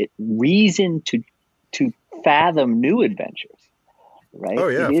the reason to fathom new adventures. Right? Oh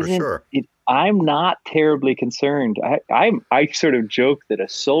yeah, for sure. I'm not terribly concerned. I sort of joke that a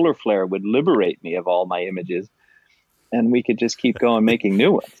solar flare would liberate me of all my images, and we could just keep going making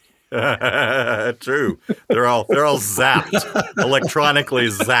new ones. True. They're all zapped, electronically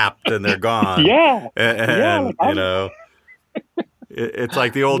zapped, and they're gone. Yeah. And you know, it's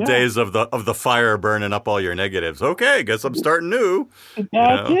like the old days of the fire burning up all your negatives. Okay, guess I'm starting new.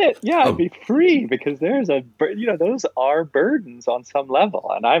 That's it. Yeah, I'd be free, because those are burdens on some level,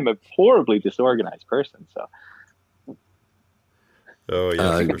 and I'm a horribly disorganized person. So. Oh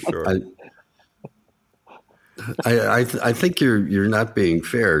yeah, for sure. I think you're not being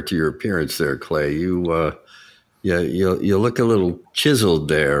fair to your appearance there, Clay. You look a little chiseled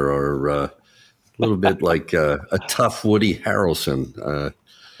there, or a little bit like a tough Woody Harrelson.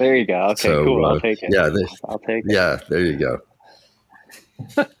 There you go. Okay, so, cool. I'll take it. Yeah, I'll take it. Yeah, there you go.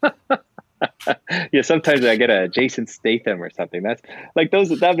 Yeah, sometimes I get a Jason Statham or something. That's like those.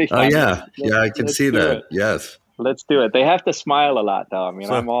 That'd be fun. Oh yeah, I can see that. It. Yes. Let's do it. They have to smile a lot, though. I mean,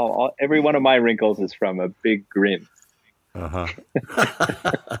 I'm all every one of my wrinkles is from a big grin. You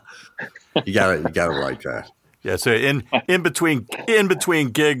got it like that. Yeah. So in between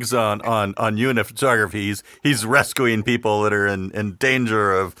gigs on unit photography, he's rescuing people that are in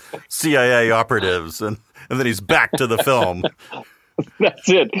danger of CIA operatives, and then he's back to the film. That's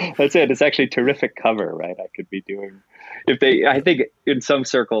it. It's actually a terrific cover, right? I could be doing. I think in some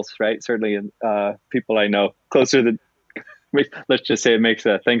circles, right? Certainly in people I know closer than, let's just say it makes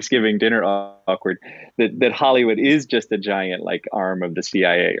a Thanksgiving dinner awkward, that Hollywood is just a giant like arm of the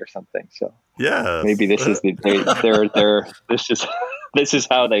CIA or something. So yeah, maybe this is this is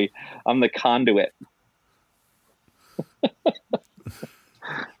how I'm the conduit.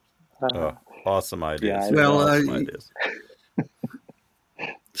 Awesome ideas. Yeah, well, awesome ideas.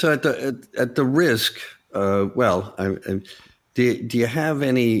 So at the risk, do you have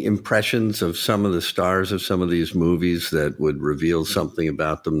any impressions of some of the stars of some of these movies that would reveal something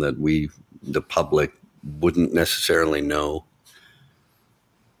about them that we, the public, wouldn't necessarily know,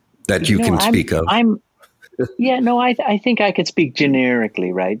 that you can speak of? I think I could speak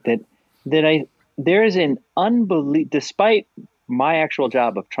generically, right? That there is an despite my actual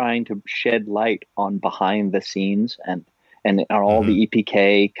job of trying to shed light on behind the scenes and all the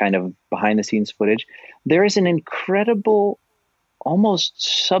EPK kind of behind the scenes footage, there is an incredible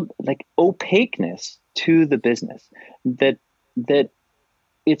almost opaqueness to the business that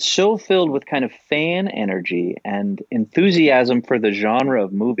it's so filled with kind of fan energy and enthusiasm for the genre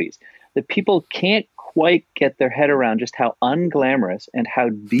of movies that people can't quite get their head around just how unglamorous and how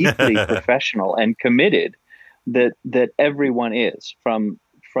deeply professional and committed that everyone is, from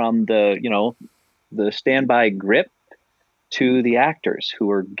the standby grip to the actors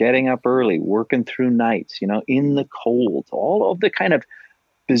who are getting up early, working through nights, in the cold, all of the kind of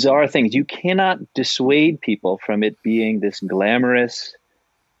bizarre things. You cannot dissuade people from it being this glamorous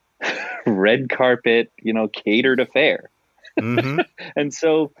red carpet, catered affair. Mm-hmm. And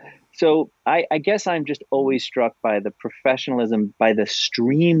so I guess I'm just always struck by the professionalism, by the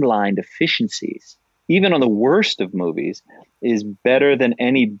streamlined efficiencies, even on the worst of movies, is better than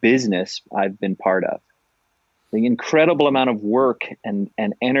any business I've been part of. The incredible amount of work and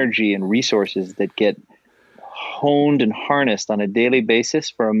energy and resources that get honed and harnessed on a daily basis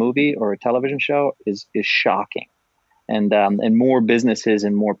for a movie or a television show is shocking. And more businesses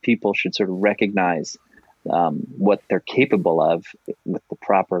and more people should sort of recognize what they're capable of with the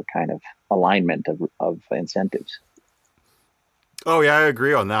proper kind of alignment of incentives. Oh yeah, I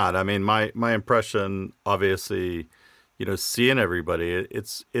agree on that. I mean, my impression, obviously, seeing everybody,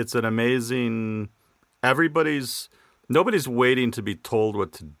 it's an amazing. Nobody's waiting to be told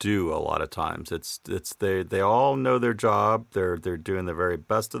what to do. A lot of times, they all know their job. They're doing the very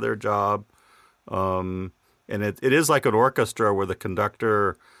best of their job, and it is like an orchestra where the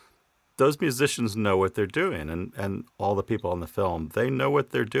conductor, those musicians know what they're doing, and all the people in the film, they know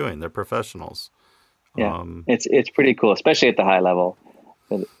what they're doing. They're professionals. Yeah, it's pretty cool, especially at the high level.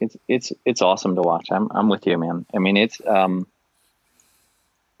 It's awesome to watch. I'm with you, man. I mean, it's.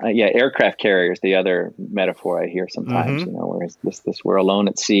 Aircraft carriers, the other metaphor I hear sometimes, where it's this we're alone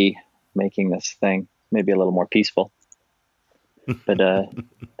at sea making this thing maybe a little more peaceful. But it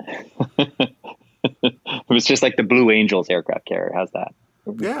was just like the Blue Angels aircraft carrier. How's that?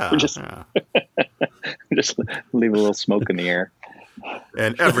 Yeah. Just leave a little smoke in the air.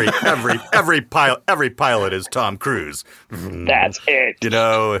 And every pilot is Tom Cruise. That's it. You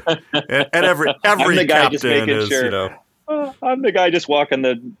know, and every captain is, sure. You know. I'm the guy just walking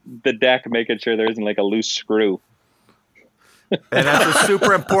the deck, making sure there isn't like a loose screw. And that's a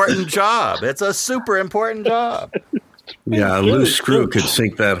super important job. It's a super important job. Yeah, a loose screw could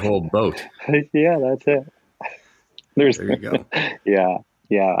sink that whole boat. Yeah, that's it. There you go.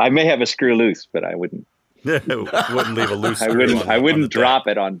 Yeah. I may have a screw loose, but I wouldn't. Wouldn't leave a loose screw. I wouldn't drop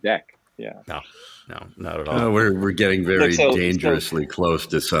it on deck. Yeah. No, not at all. We're getting very dangerously close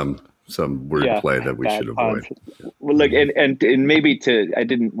to some wordplay that we should avoid. Well, look, and maybe I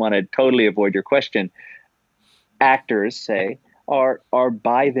didn't want to totally avoid your question. Actors, say, are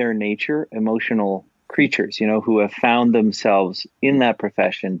by their nature emotional creatures, you know, who have found themselves in that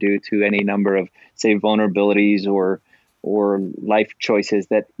profession due to any number of, say, vulnerabilities or life choices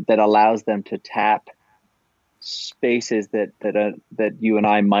that allows them to tap spaces that you and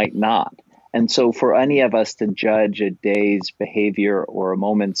I might not. And so for any of us to judge a day's behavior or a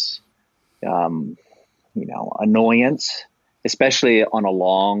moment's annoyance, especially on a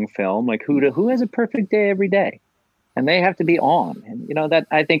long film, like who has a perfect day every day? And they have to be on. And that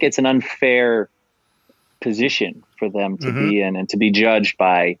I think it's an unfair position for them to be in and to be judged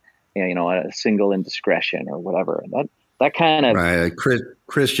by a single indiscretion or whatever. That kind of right.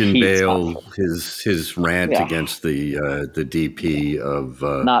 Christian Bale, his rant against the DP of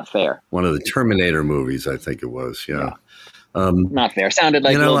not fair. One of the Terminator movies, I think it was. Yeah. Not fair. Sounded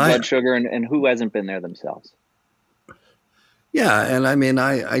like Little Blood Sugar, and who hasn't been there themselves? Yeah, and I mean,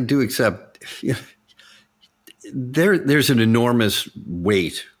 I do accept. There's an enormous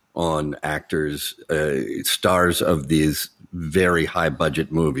weight on actors, stars of these very high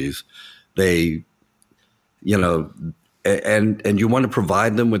budget movies. They, and you want to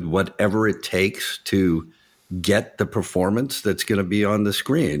provide them with whatever it takes to get the performance that's going to be on the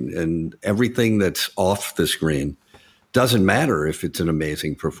screen, and everything that's off the screen doesn't matter if it's an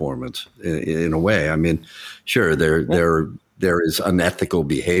amazing performance in a way. I mean, sure, there is unethical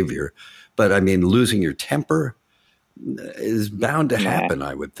behavior, but I mean, losing your temper is bound to happen,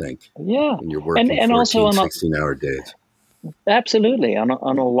 I would think. Yeah. When you're working and 14, also 16-hour days. Absolutely. On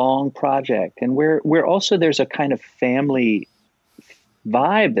a long project. And where also there's a kind of family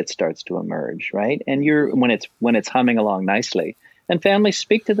vibe that starts to emerge, right? And when it's humming along nicely, and families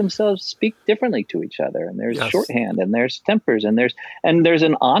speak to themselves, speak differently to each other. And there's shorthand, and there's tempers, and there's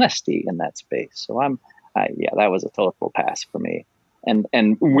an honesty in that space. So that was a total pass for me.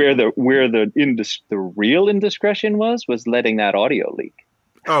 And where the real indiscretion was letting that audio leak.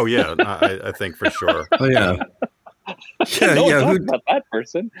 Oh yeah, I think for sure. Oh yeah, Who about that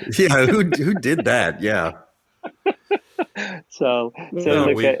person? Yeah, who did that? Yeah. So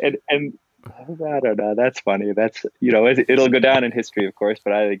look and I don't know. That's funny. That's it'll go down in history, of course.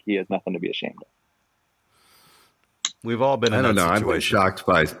 But I think he has nothing to be ashamed of. We've all been. I don't know. I've been shocked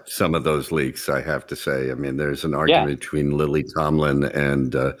by some of those leaks, I have to say. I mean, there's an argument between Lily Tomlin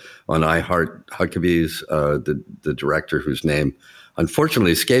and on I Heart Huckabees, the director whose name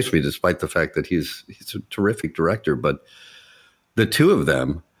unfortunately escapes me, despite the fact that he's a terrific director. But the two of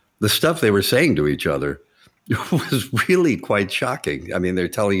them, the stuff they were saying to each other was really quite shocking. I mean, they're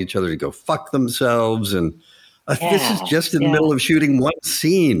telling each other to go fuck themselves, and this is just in the middle of shooting one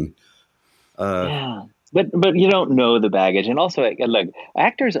scene. But you don't know the baggage. And also, look,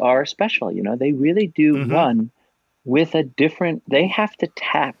 actors are special. They really do run with they have to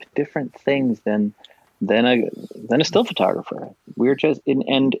tap different things than a still photographer. We're just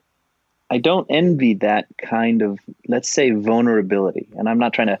and I don't envy that kind of, let's say, vulnerability. And I'm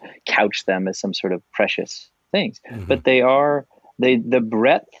not trying to couch them as some sort of precious things, but the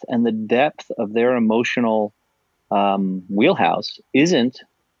breadth and the depth of their emotional wheelhouse isn't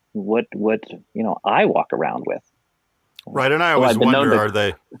what I walk around with. Right. And I always wonder, are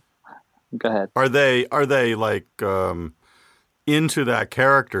they, go ahead. Are they like into that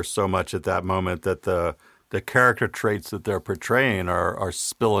character so much at that moment that the character traits that they're portraying are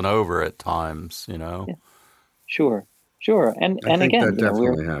spilling over at times, Yeah. Sure. And I think again, that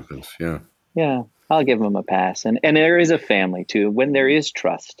definitely happens. Yeah. Yeah. I'll give them a pass. And there is a family too. When there is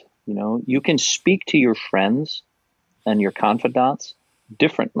trust, you can speak to your friends and your confidants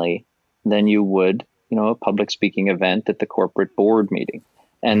differently than you would, a public speaking event at the corporate board meeting.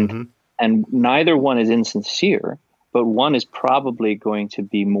 And neither one is insincere, but one is probably going to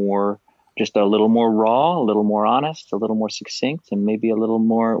be just a little more raw, a little more honest, a little more succinct, and maybe a little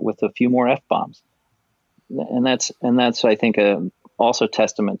more with a few more F-bombs. And that's I think also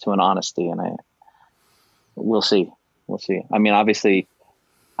testament to an honesty. And we'll see. I mean, obviously,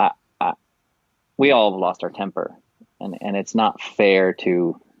 we all have lost our temper, and it's not fair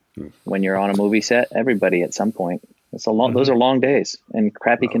to, when you're on a movie set, everybody at some point, it's a long, those are long days and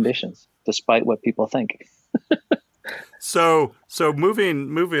crappy conditions, despite what people think. So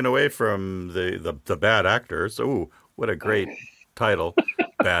moving away from the bad actors. Oh, what a great title,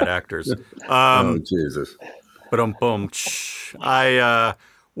 Bad Actors. Oh, Jesus. Boom.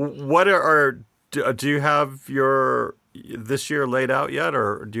 Do you have your this year laid out yet,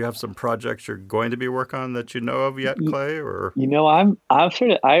 or do you have some projects you're going to be working on that you know of yet, Clay? Or I'm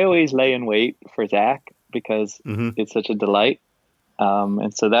sort of, I always lay in wait for Zach because it's such a delight,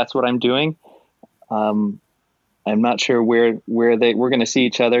 and so that's what I'm doing. I'm not sure where we're going to see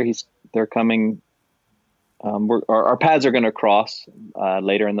each other. They're coming. Our paths are going to cross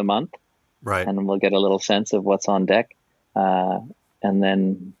later in the month, right? And we'll get a little sense of what's on deck, and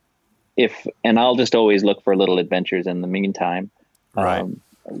then. And I'll just always look for little adventures in the meantime. Right.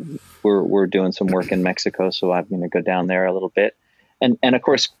 We're doing some work in Mexico, so I'm going to go down there a little bit. And of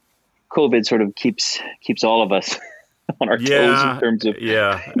course, COVID sort of keeps all of us on our toes in terms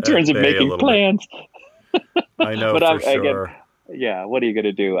of making plans. I know, but sure. Again, what are you going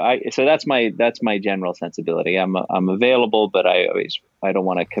to do? So that's my general sensibility. I'm available, but I don't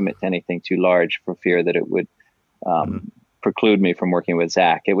want to commit to anything too large for fear that it would preclude me from working with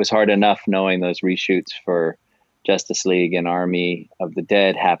Zach. It was hard enough knowing those reshoots for Justice League and Army of the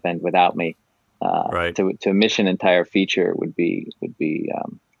Dead happened without me. Right. To miss an entire feature would be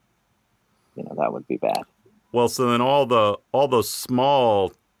that would be bad. Well, so then all those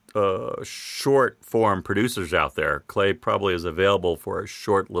small short form producers out there, Clay probably is available for a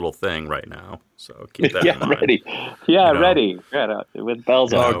short little thing right now. So keep that in mind. Ready. Yeah, ready. With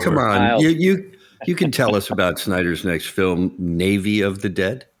bells on. Oh, come on. You can tell us about Snyder's next film, Navy of the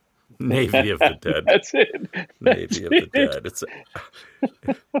Dead. Navy of the Dead. That's it. Navy of the Dead.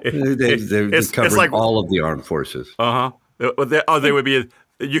 It's covering like, all of the armed forces. They would be.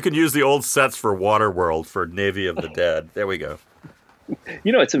 You can use the old sets for Waterworld for Navy of the Dead. There we go.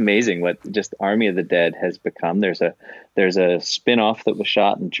 It's amazing what just Army of the Dead has become. There's a spin-off that was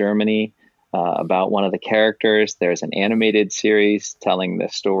shot in Germany about one of the characters. There's an animated series telling the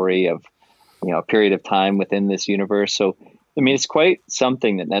story of a period of time within this universe. So, I mean, it's quite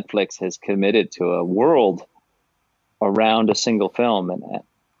something that Netflix has committed to a world around a single film, and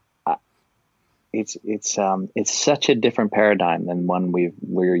it's such a different paradigm than one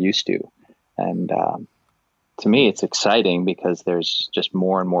we're used to, and to me, it's exciting because there's just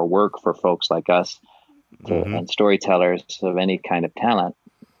more and more work for folks like us and storytellers of any kind of talent.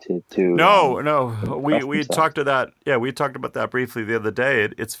 We talked to that. Yeah, we talked about that briefly the other day.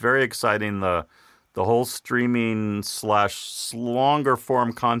 It's very exciting, the whole streaming / longer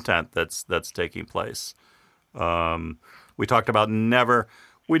form content that's taking place. We talked about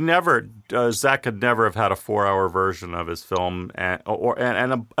Zach could never have had a 4-hour version of his film and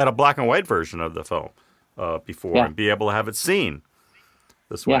a black and white version of the film before and be able to have it seen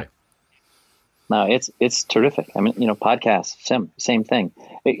this way. No, it's terrific. I mean, podcasts, same thing.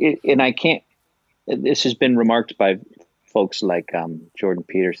 And I can't. This has been remarked by folks like Jordan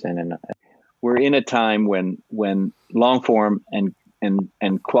Peterson, and we're in a time when long form and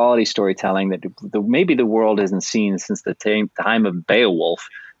quality storytelling that maybe the world hasn't seen since the time of Beowulf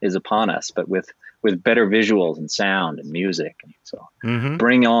is upon us, but with better visuals and sound and music. So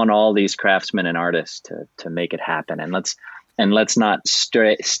bring on all these craftsmen and artists to make it happen, and let's not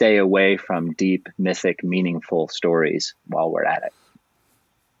stay away from deep, mythic, meaningful stories while we're at it.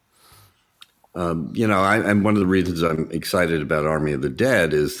 And one of the reasons I'm excited about Army of the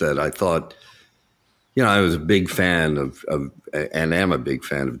Dead is that I thought, I was a big fan of and am a big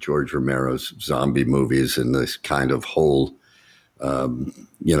fan of George Romero's zombie movies and this kind of whole,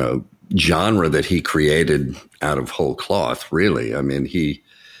 genre that he created out of whole cloth, really. I mean, he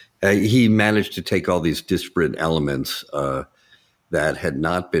managed to take all these disparate elements that had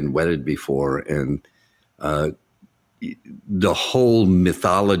not been wedded before, and the whole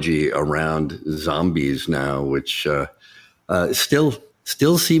mythology around zombies now, which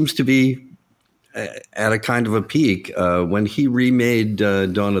still seems to be at a kind of a peak. When he remade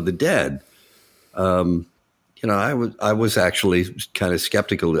Dawn of the Dead, I was actually kind of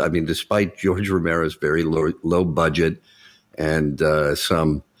skeptical. I mean, despite George Romero's very low budget and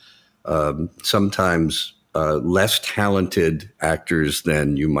sometimes less talented actors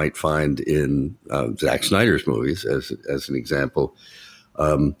than you might find in Zack Snyder's movies, as an example.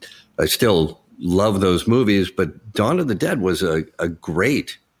 I still love those movies, but Dawn of the Dead was a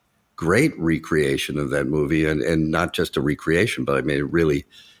great recreation of that movie, and not just a recreation, but I mean,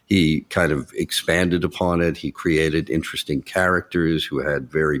 he kind of expanded upon it. He created interesting characters who had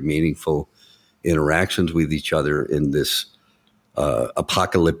very meaningful interactions with each other in this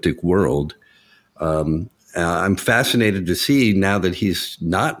apocalyptic world. I'm fascinated to see now that he's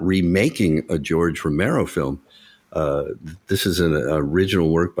not remaking a George Romero film. This is an original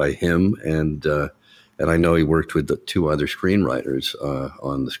work by him, and I know he worked with the two other screenwriters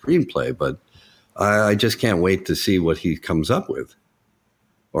on the screenplay. But I just can't wait to see what he comes up with,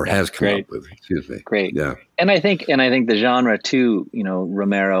 or has come up with. Excuse me. Great. Yeah. And I think the genre too.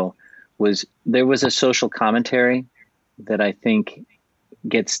 Romero there was a social commentary that I think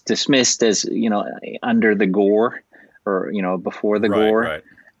gets dismissed as under the gore, or before the gore, right.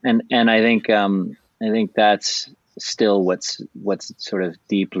 and I think that's still what's sort of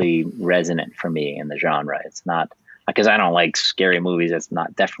deeply resonant for me in the genre. It's not because I don't like scary movies. It's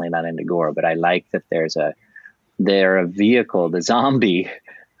definitely not into gore, but I like that they're a vehicle. The zombie,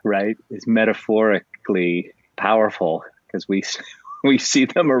 right, is metaphorically powerful because we see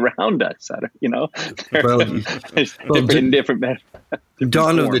them around us. Different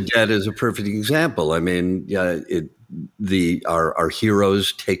Dawn of the Dead is a perfect example. I mean, our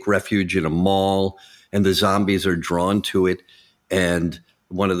heroes take refuge in a mall, and the zombies are drawn to it. And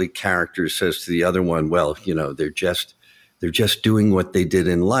one of the characters says to the other one, "Well, they're just doing what they did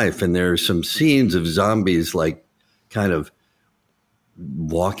in life." And there are some scenes of zombies like kind of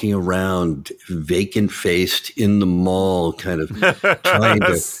walking around vacant-faced in the mall, kind of trying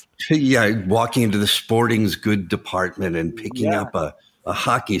to, walking into the sporting goods department and picking up a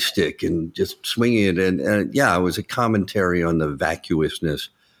hockey stick and just swinging it. And it was a commentary on the vacuousness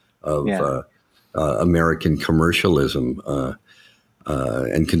of American commercialism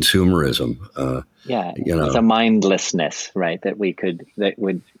and consumerism. It's a mindlessness, right? That we can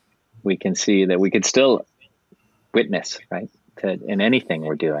see that we could still witness, right? In anything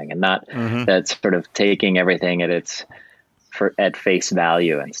we're doing, and not that sort of taking everything at face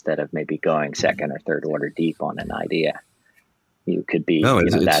value instead of maybe going second or third order deep on an idea. You could be,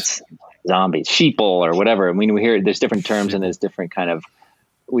 that's zombies, sheeple, or whatever. I mean, we hear there's different terms and there's different kind of.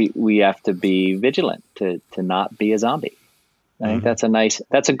 We have to be vigilant to not be a zombie. I think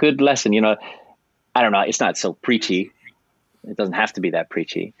that's a good lesson. I don't know. It's not so preachy. It doesn't have to be that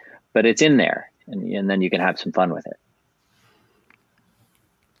preachy, but it's in there, and then you can have some fun with it.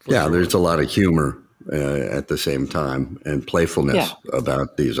 There's a lot of humor at the same time and playfulness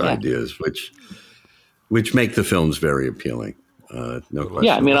about these ideas, which make the films very appealing. No question.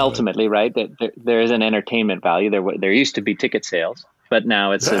 Yeah, I mean, ultimately, right? That there is an entertainment value. There used to be ticket sales, but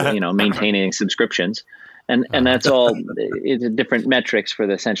now it's maintaining subscriptions, and that's all. It's different metrics for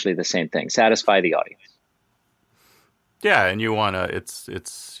essentially the same thing: satisfy the audience. Yeah, and you want an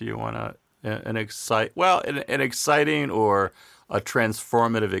exciting or a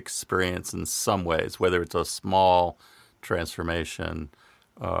transformative experience in some ways, whether it's a small transformation,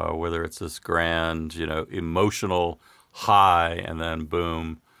 whether it's this grand, emotional high, and then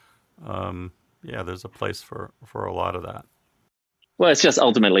boom. There's a place for a lot of that. Well, it's just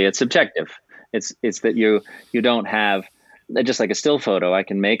ultimately it's subjective. It's that you don't have, just like a still photo. I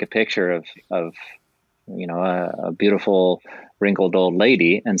can make a picture of a beautiful wrinkled old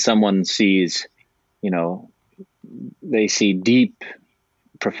lady, and someone sees, they see deep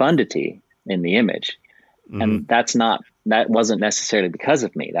profundity in the image. And that wasn't necessarily because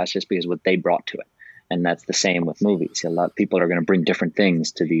of me. That's just because what they brought to it. And that's the same with movies. A lot of people are going to bring different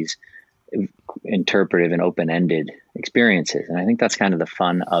things to these interpretive and open-ended experiences. And I think that's kind of the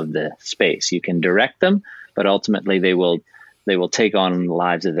fun of the space. You can direct them, but ultimately they will take on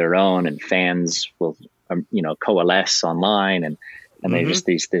lives of their own, and fans will, coalesce online, and they just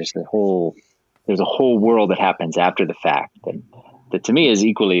there's a whole world that happens after the fact, and that to me is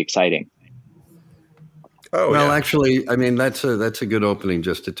equally exciting. Oh, well, actually, I mean, that's a good opening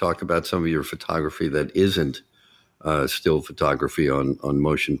just to talk about some of your photography that isn't still photography on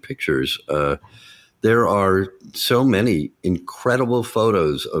motion pictures. There are so many incredible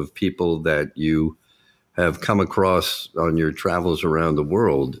photos of people that you have come across on your travels around the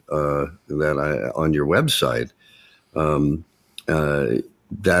world on your website that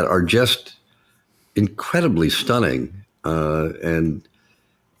are just incredibly stunning and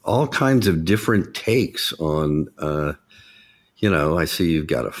all kinds of different takes on, I see you've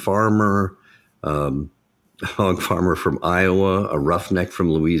got a farmer, hog farmer from Iowa, a roughneck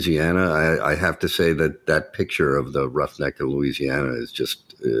from Louisiana. I have to say that picture of the roughneck of Louisiana is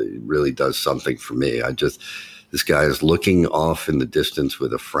just really does something for me. This guy is looking off in the distance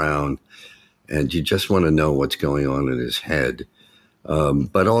with a frown, and you just want to know what's going on in his head.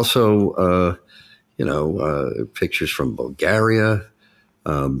 But also, pictures from Bulgaria,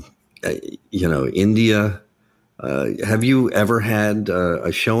 India, Have you ever had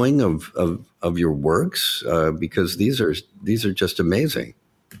a showing of your works? Because these are just amazing.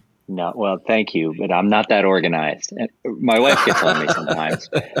 No, well, thank you, but I'm not that organized. My wife gets on me sometimes,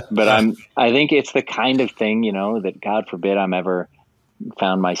 but I think it's the kind of thing, that God forbid I'm ever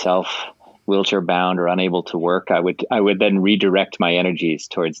found myself wheelchair bound or unable to work. I would then redirect my energies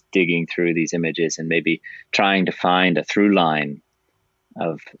towards digging through these images and maybe trying to find a through line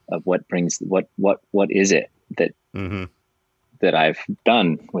of what brings what is it that that I've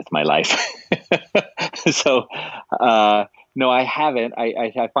done with my life. So. No, I haven't.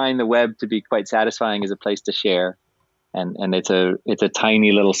 I find the web to be quite satisfying as a place to share, and it's a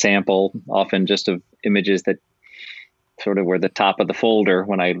tiny little sample, often just of images that sort of were the top of the folder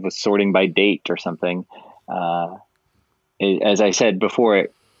when I was sorting by date or something. As I said before,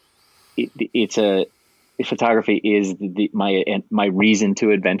 photography is my reason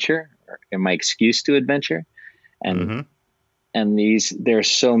to adventure and my excuse to adventure, and there are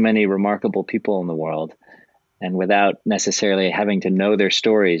so many remarkable people in the world. And without necessarily having to know their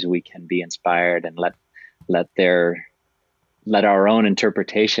stories, we can be inspired and let our own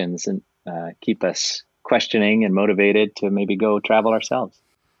interpretations and keep us questioning and motivated to maybe go travel ourselves.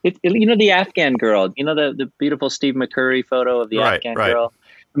 The Afghan girl, the beautiful Steve McCurry photo of the Afghan girl.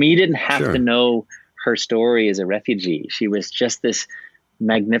 I mean, you didn't have to know her story as a refugee. She was just this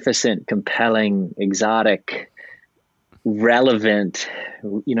magnificent, compelling, exotic, relevant,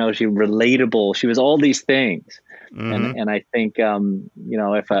 she relatable. She was all these things. And I think,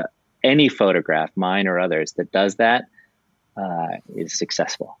 if any photograph, mine or others, that does that is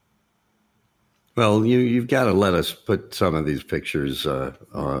successful. Well, you've got to let us put some of these pictures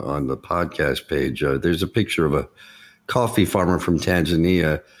on the podcast page. There's a picture of a coffee farmer from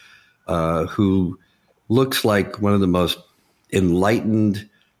Tanzania who looks like one of the most enlightened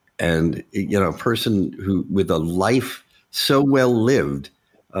and, person who with a life so well lived,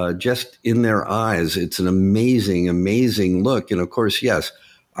 just in their eyes. It's an amazing, amazing look. And of course, yes,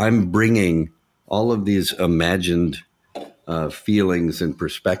 I'm bringing all of these imagined feelings and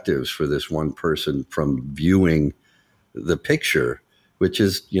perspectives for this one person from viewing the picture, which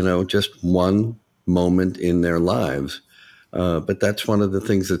is, just one moment in their lives. But that's one of the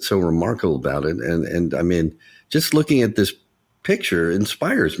things that's so remarkable about it. And I mean, just looking at this picture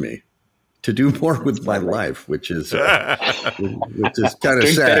inspires me to do more with my life, which is kind of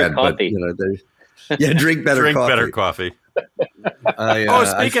sad. But drink better coffee. Better coffee.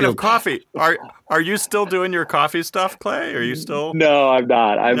 Speaking of coffee, are you still doing your coffee stuff, Clay? Are you still? No, I'm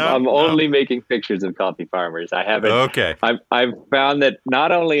not. I'm only making pictures of coffee farmers. I haven't. Okay. I've found that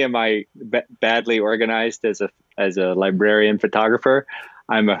not only am I badly organized as a librarian photographer,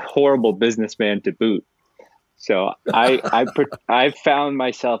 I'm a horrible businessman to boot. So I've found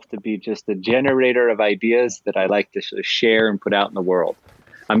myself to be just a generator of ideas that I like to share and put out in the world.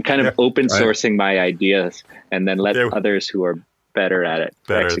 I'm kind of open sourcing my ideas and then let others who are better at it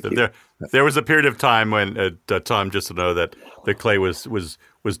execute. There was a period of time when Tom, just to know that Clay was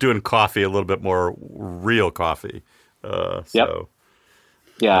doing coffee a little bit more real coffee. So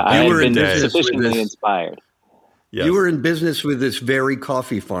yeah, I had been sufficiently inspired. Yes. You were in business with this very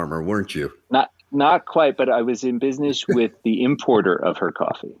coffee farmer, weren't you? Not quite, but I was in business with the importer of her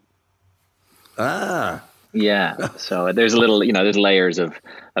coffee. Ah. Yeah. So there's a little, there's layers of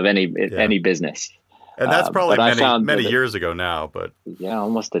any business. And that's probably many years ago now, but yeah,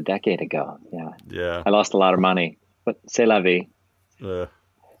 almost a decade ago. Yeah. Yeah. I lost a lot of money, but c'est la vie. It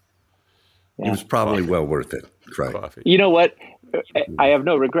was probably well worth it. Right. Coffee. You know what? I have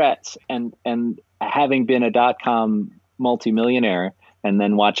no regrets. And having been a .com multimillionaire, and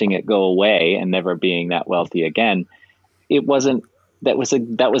then watching it go away and never being that wealthy again, that was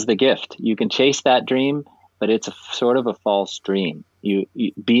the gift. You can chase that dream, but it's a sort of a false dream.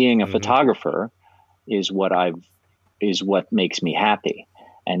 Being a photographer is what makes me happy.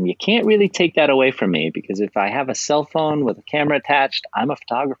 And you can't really take that away from me, because if I have a cell phone with a camera attached, I'm a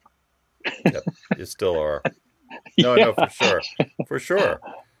photographer. Yep, you still are. No, for sure.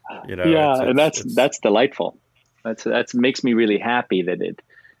 And that's delightful. That's makes me really happy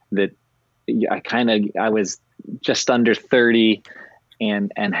that I was just under 30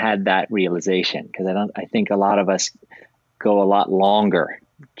 and had that realization, because I think a lot of us go a lot longer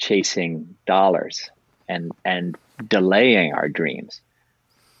chasing dollars and delaying our dreams.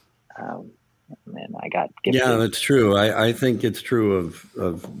 And I got gifted. Yeah, that's true. I think it's true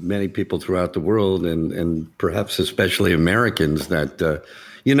of many people throughout the world, and perhaps especially Americans, that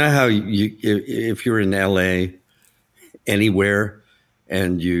how if you're in LA anywhere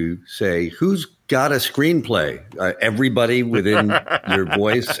and you say, who's got a screenplay? Everybody within your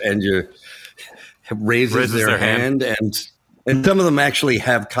voice and raises their hand, and some of them actually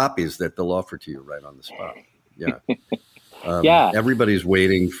have copies that they'll offer to you right on the spot. Yeah. Everybody's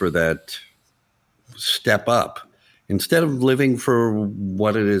waiting for that step up instead of living for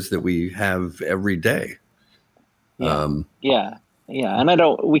what it is that we have every day. And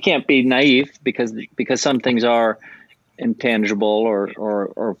we can't be naive because some things are intangible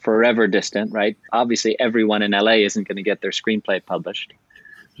or forever distant, right? Obviously everyone in LA isn't going to get their screenplay published.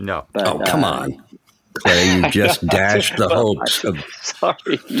 No. But, come on. Clay, you just dashed the hopes of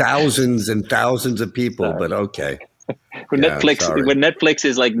thousands and thousands of people, but okay. When Netflix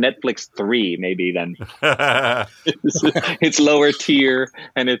is like Netflix 3, maybe then it's lower tier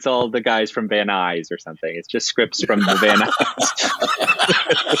and it's all the guys from Van Nuys or something. It's just scripts from the Van Nuys.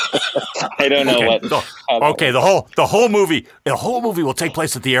 I don't know what. The whole movie will take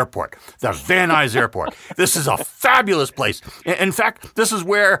place at the airport, the Van Nuys Airport. This is a fabulous place. In fact, this is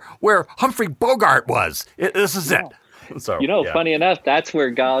where Humphrey Bogart was. This is it. So, funny enough, that's where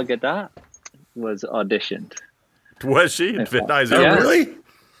Gal Gadot was auditioned. Was she? Van Nuys Airport? Really?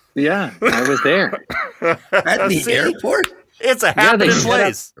 Yeah, I was there. At the airport? It's a happening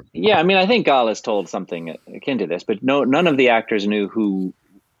place. I think Gal has told something akin to this, but none of the actors knew who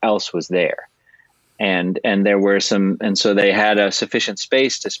else was there. And there were some, and so they had a sufficient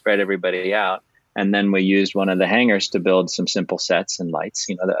space to spread everybody out. And then we used one of the hangars to build some simple sets and lights.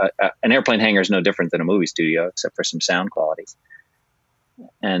 An airplane hangar is no different than a movie studio, except for some sound qualities.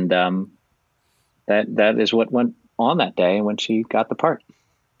 And that is what went on that day when she got the part.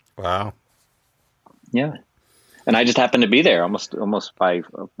 Wow. Yeah. And I just happened to be there almost by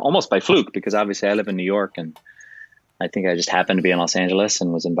fluke, because obviously I live in New York, and I think I just happened to be in Los Angeles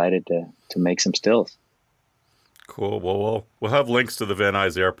and was invited to make some stills. Cool. Well, we'll have links to the Van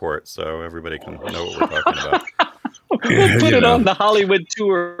Nuys Airport so everybody can know what we're talking about. We'll put it on the Hollywood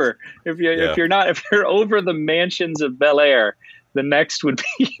tour. If you're over the mansions of Bel Air, the next would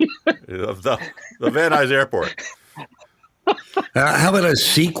be the Van Nuys Airport. How about a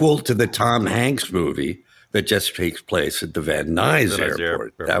sequel to the Tom Hanks movie that just takes place at the Van Nuys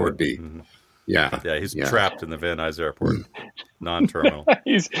Airport? That would be, Yeah, he's trapped in the Van Nuys Airport, non-terminal.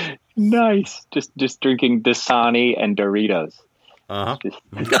 He's nice, just drinking Dasani and Doritos. Uh-huh.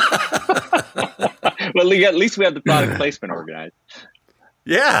 Well, at least we have the product placement organized.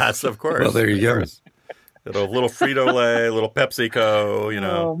 Yes, of course. Well, there you go. A little Frito-Lay, a little PepsiCo,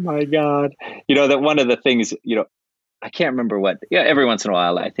 Oh, my God. That one of the things, I can't remember what. Yeah, every once in a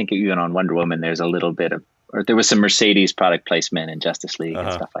while, I think even on Wonder Woman, there's a little bit of, or there was some Mercedes product placement in Justice League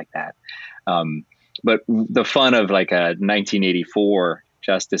and stuff like that. But the fun of like a 1984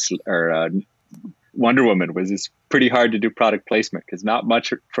 Wonder Woman was it's pretty hard to do product placement because not much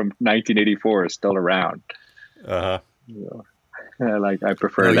from 1984 is still around. Uh-huh. I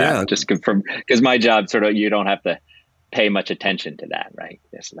prefer that just because my job you don't have to pay much attention to that, right?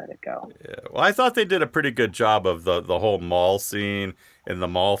 Just let it go. Yeah. Well, I thought they did a pretty good job of the whole mall scene in the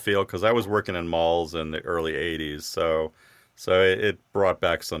mall field, because I was working in malls in the early 80s. So it brought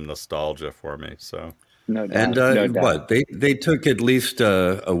back some nostalgia for me. So no doubt. And what they took at least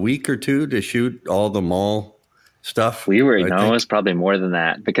a week or two to shoot all the mall stuff. It was probably more than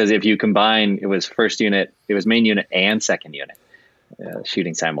that, because if you combine, it was main unit and second unit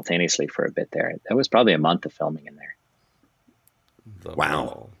shooting simultaneously for a bit there. That was probably a month of filming in there.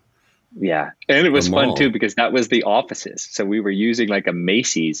 Wow. Yeah. And it was fun too, because that was the offices. So we were using like a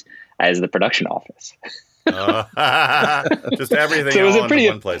Macy's as the production office. Just everything so it was all a pretty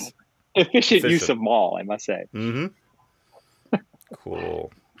in one place. Efficient use of mall, I must say. Mm-hmm.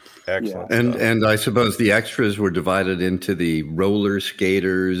 Cool. Excellent. Yeah. And I suppose the extras were divided into the roller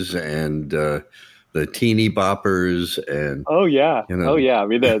skaters and the teeny boppers and I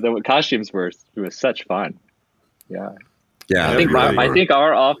mean the costumes it was such fun. Yeah. Yeah, I think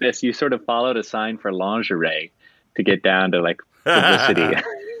our office, you sort of followed a sign for lingerie to get down to like publicity.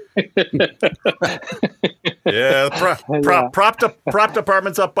 Prop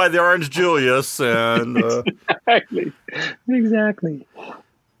department's up by the Orange Julius, and exactly.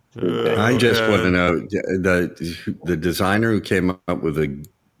 I just want to know the designer who came up with a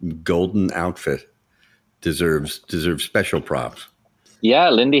golden outfit deserves special props.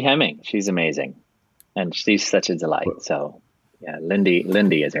 Yeah, Lindy Hemming, she's amazing. And she's such a delight. So, yeah,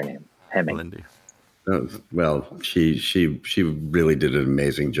 Lindy is her name. Hemming. Lindy. Well, she really did an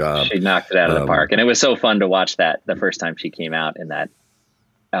amazing job. She knocked it out of the park, and it was so fun to watch that the first time she came out in that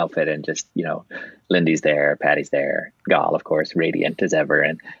outfit, and just Lindy's there, Patty's there, Gal, of course, radiant as ever,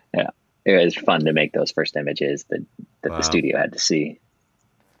 and it was fun to make those first images that the studio had to see.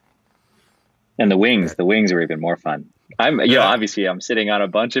 And the wings were even more fun. obviously I'm sitting on a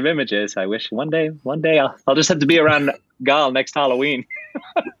bunch of images. I wish one day I'll just have to be around Gal next Halloween.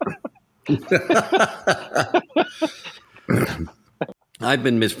 I've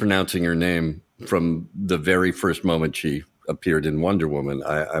been mispronouncing her name from the very first moment she appeared in Wonder Woman.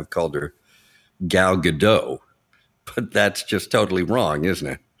 I've called her Gal Gadot, but that's just totally wrong, isn't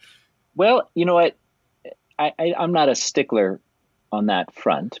it? Well, you know what? I'm not a stickler on that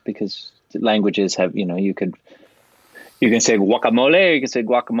front because languages have, you can say guacamole, or you can say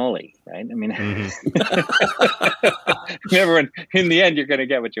guacamole, right? I mean, remember, in the end, you're going to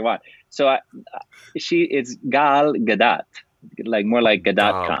get what you want. So it's Gal Gadot, like more like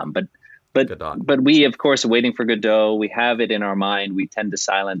Gadot.com, but we, of course, are waiting for Godot. We have it in our mind. We tend to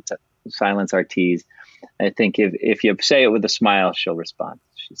silence our T's. I think if you say it with a smile, she'll respond.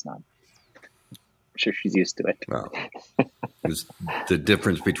 She's not. I'm sure she's used to it. Well, it's the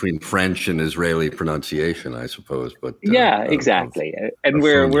difference between French and Israeli pronunciation, I suppose. But exactly. And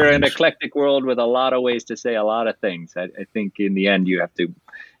we're an eclectic world with a lot of ways to say a lot of things. I think in the end, you have to,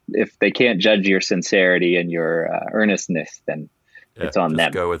 if they can't judge your sincerity and your earnestness, then it's on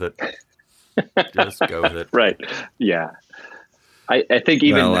them. Go with it. Just go with it. Right. Yeah. I think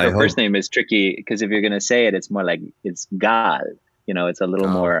even her first name is tricky because if you're going to say it, it's more like it's Gal. It's a little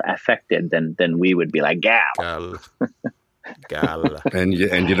more affected than we would be like Gal. Gal. And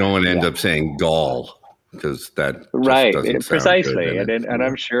you don't want to end up saying Gaul because that right just precisely, and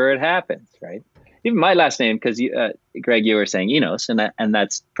I'm sure it happens, right? Even my last name, because Greg, you were saying Enos, and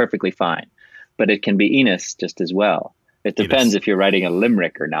that's perfectly fine, but it can be Enos just as well. It depends if you're writing a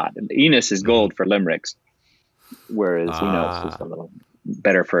limerick or not. Enos is gold for limericks, whereas Enos is a little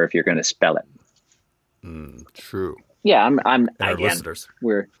better for if you're going to spell it. True. Yeah, I'm our again. Listeners.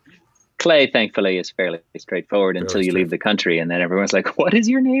 Clay, thankfully, is fairly straightforward until you leave the country, and then everyone's like, "What is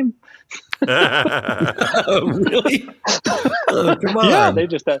your name?" Oh, really? Come on! Yeah, they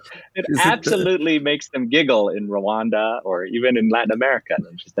just it absolutely makes them giggle in Rwanda or even in Latin America.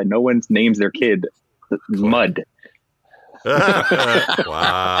 It's just that no one names their kid Mud.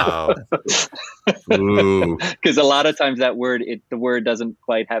 Wow. Because a lot of times that word, the word doesn't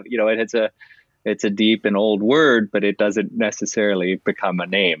quite have, it's a deep and old word, but it doesn't necessarily become a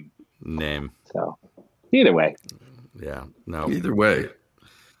name. So either way. Yeah. No. Either way.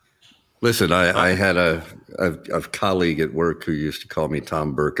 Listen, I had a colleague at work who used to call me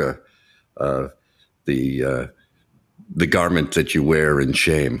Tom Burka, the garment that you wear in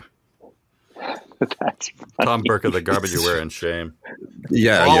shame. That's funny. Tom Burka, the garment you wear in shame.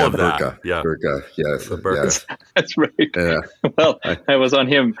 Yeah, Burka. Yeah, Burka. Yes, the Burka. Yes. That's right. Yeah. Well, I was on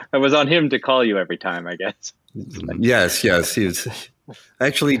him to call you every time, I guess. Yes. He was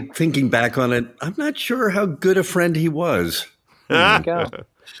actually thinking back on it. I'm not sure how good a friend he was. There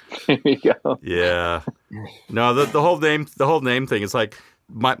you go. Yeah. No, the whole name thing is like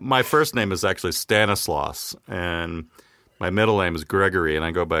my first name is actually Stanislaus, and my middle name is Gregory, and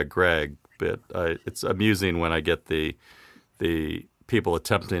I go by Greg. But it's amusing when I get the people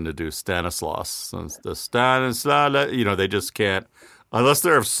attempting to do Stanislaus. The Stanislaus, they just can't, unless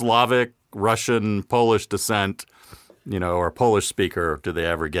they're of Slavic, Russian, Polish descent, or Polish speaker, do they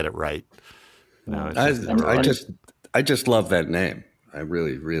ever get it right? I just love that name. I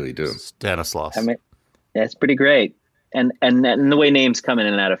really, really do. Stanislaus. I mean, that's pretty great. And the way names come in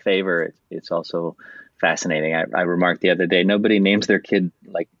and out of favor, it's also fascinating. I remarked the other day, nobody names their kid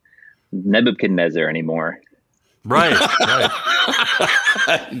like Nebuchadnezzar anymore. Right.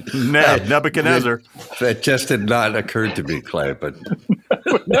 Nebuchadnezzar. That just had not occurred to me, Clay, but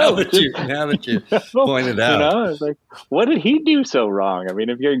now that you pointed out. It's like, what did he do so wrong? I mean,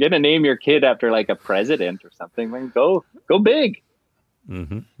 if you're going to name your kid after like a president or something, then go big.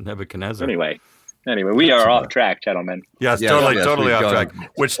 Mm-hmm. Nebuchadnezzar. Anyway, we are off track, gentlemen. Yes, totally off track,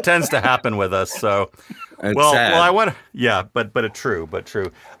 which tends to happen with us. So, I want to, but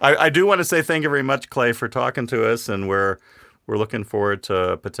true. I do want to say thank you very much, Clay, for talking to us, and we're looking forward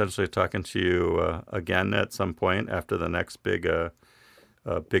to potentially talking to you again at some point after the next big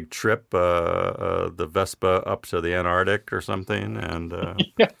trip, the Vespa up to the Antarctic or something, and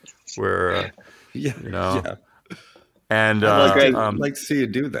we're and I'd like to see you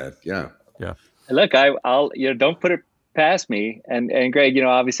do that. Yeah. Look, I'll don't put it past me. And Greg,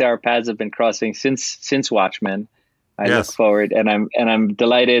 obviously our paths have been crossing since Watchmen. I look forward, and I'm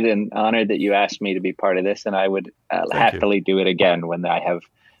delighted and honored that you asked me to be part of this. And I would happily do it again when I have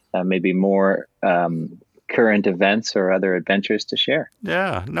maybe more current events or other adventures to share.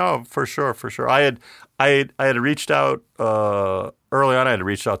 Yeah, no, for sure. I had reached out early on. I had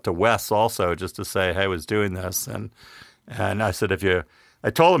reached out to Wes also just to say, hey, I was doing this, and I said, if you I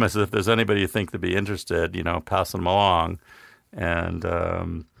told him, I said, if there's anybody you think would be interested, pass them along. And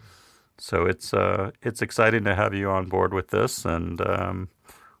so it's exciting to have you on board with this, and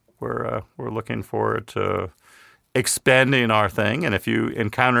we're looking forward to expanding our thing. And if you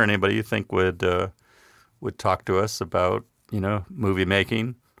encounter anybody you think would talk to us about movie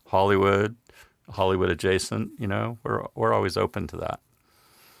making, Hollywood adjacent, we're always open to that.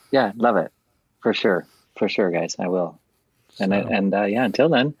 Yeah, love it, for sure, guys. I will. And until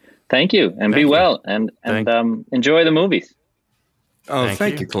then, thank you, and be well, and enjoy the movies. Oh,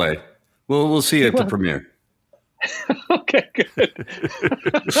 thank you, Clay. We'll see you at the premiere. Okay, good.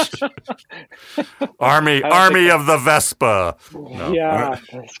 Army of the Vespa. No. Yeah,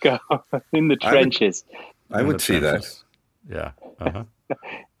 let's go in the trenches. I would see that. Yeah,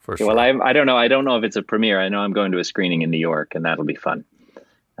 for sure. Well, I don't know. I don't know if it's a premiere. I know I'm going to a screening in New York, and that'll be fun.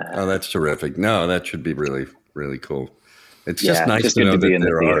 Oh, that's terrific. No, that should be really, really cool. It's just nice to know that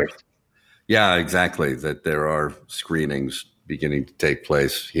there are. Yeah, exactly. That there are screenings beginning to take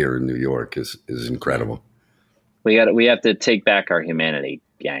place here in New York is incredible. We have to take back our humanity,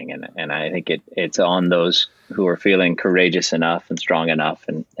 gang, and I think it's on those who are feeling courageous enough and strong enough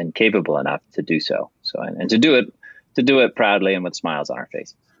and capable enough to do so. And to do it proudly and with smiles on our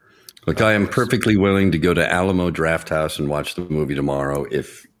faces. Look, I am perfectly willing to go to Alamo Drafthouse and watch the movie tomorrow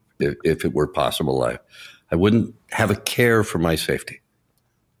if it were possible. I wouldn't have a care for my safety.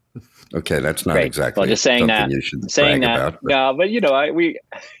 Okay, that's not exactly just saying something that. You should saying brag that, about. But. No,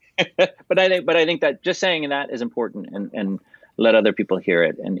 but but I think that just saying that is important, and let other people hear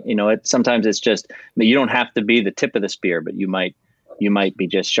it. And sometimes it's just, you don't have to be the tip of the spear, but you might be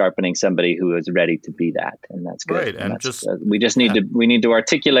just sharpening somebody who is ready to be that, and that's good. Right, and we need to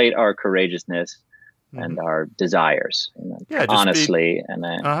articulate our courageousness and our desires, honestly,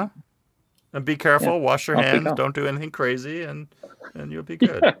 and be careful. Wash your hands. Don't do anything crazy, and you'll be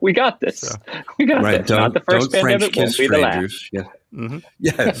good. We got this. So. We got this. Not the first pandemic, won't be the last. Yeah. Mm-hmm.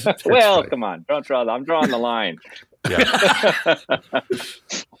 Yes. Well, come on. Don't draw. I'm drawing the line. Yeah.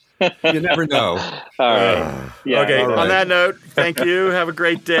 You never know. All right. Okay. All right. On that note, thank you. Have a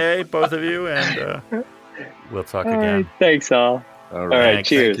great day, both of you, and we'll talk again. Right. Thanks, all. All right.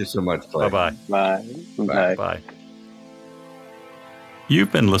 Cheers. Thank you so much. Clay. Bye-bye. Bye. Bye.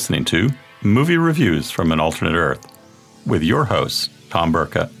 You've been listening to Movie Reviews from an Alternate Earth with your hosts, Tom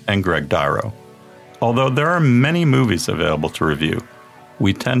Burka and Greg Dyro. Although there are many movies available to review,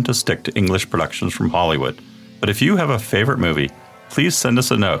 we tend to stick to English productions from Hollywood. But if you have a favorite movie, please send us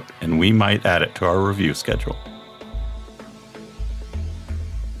a note and we might add it to our review schedule.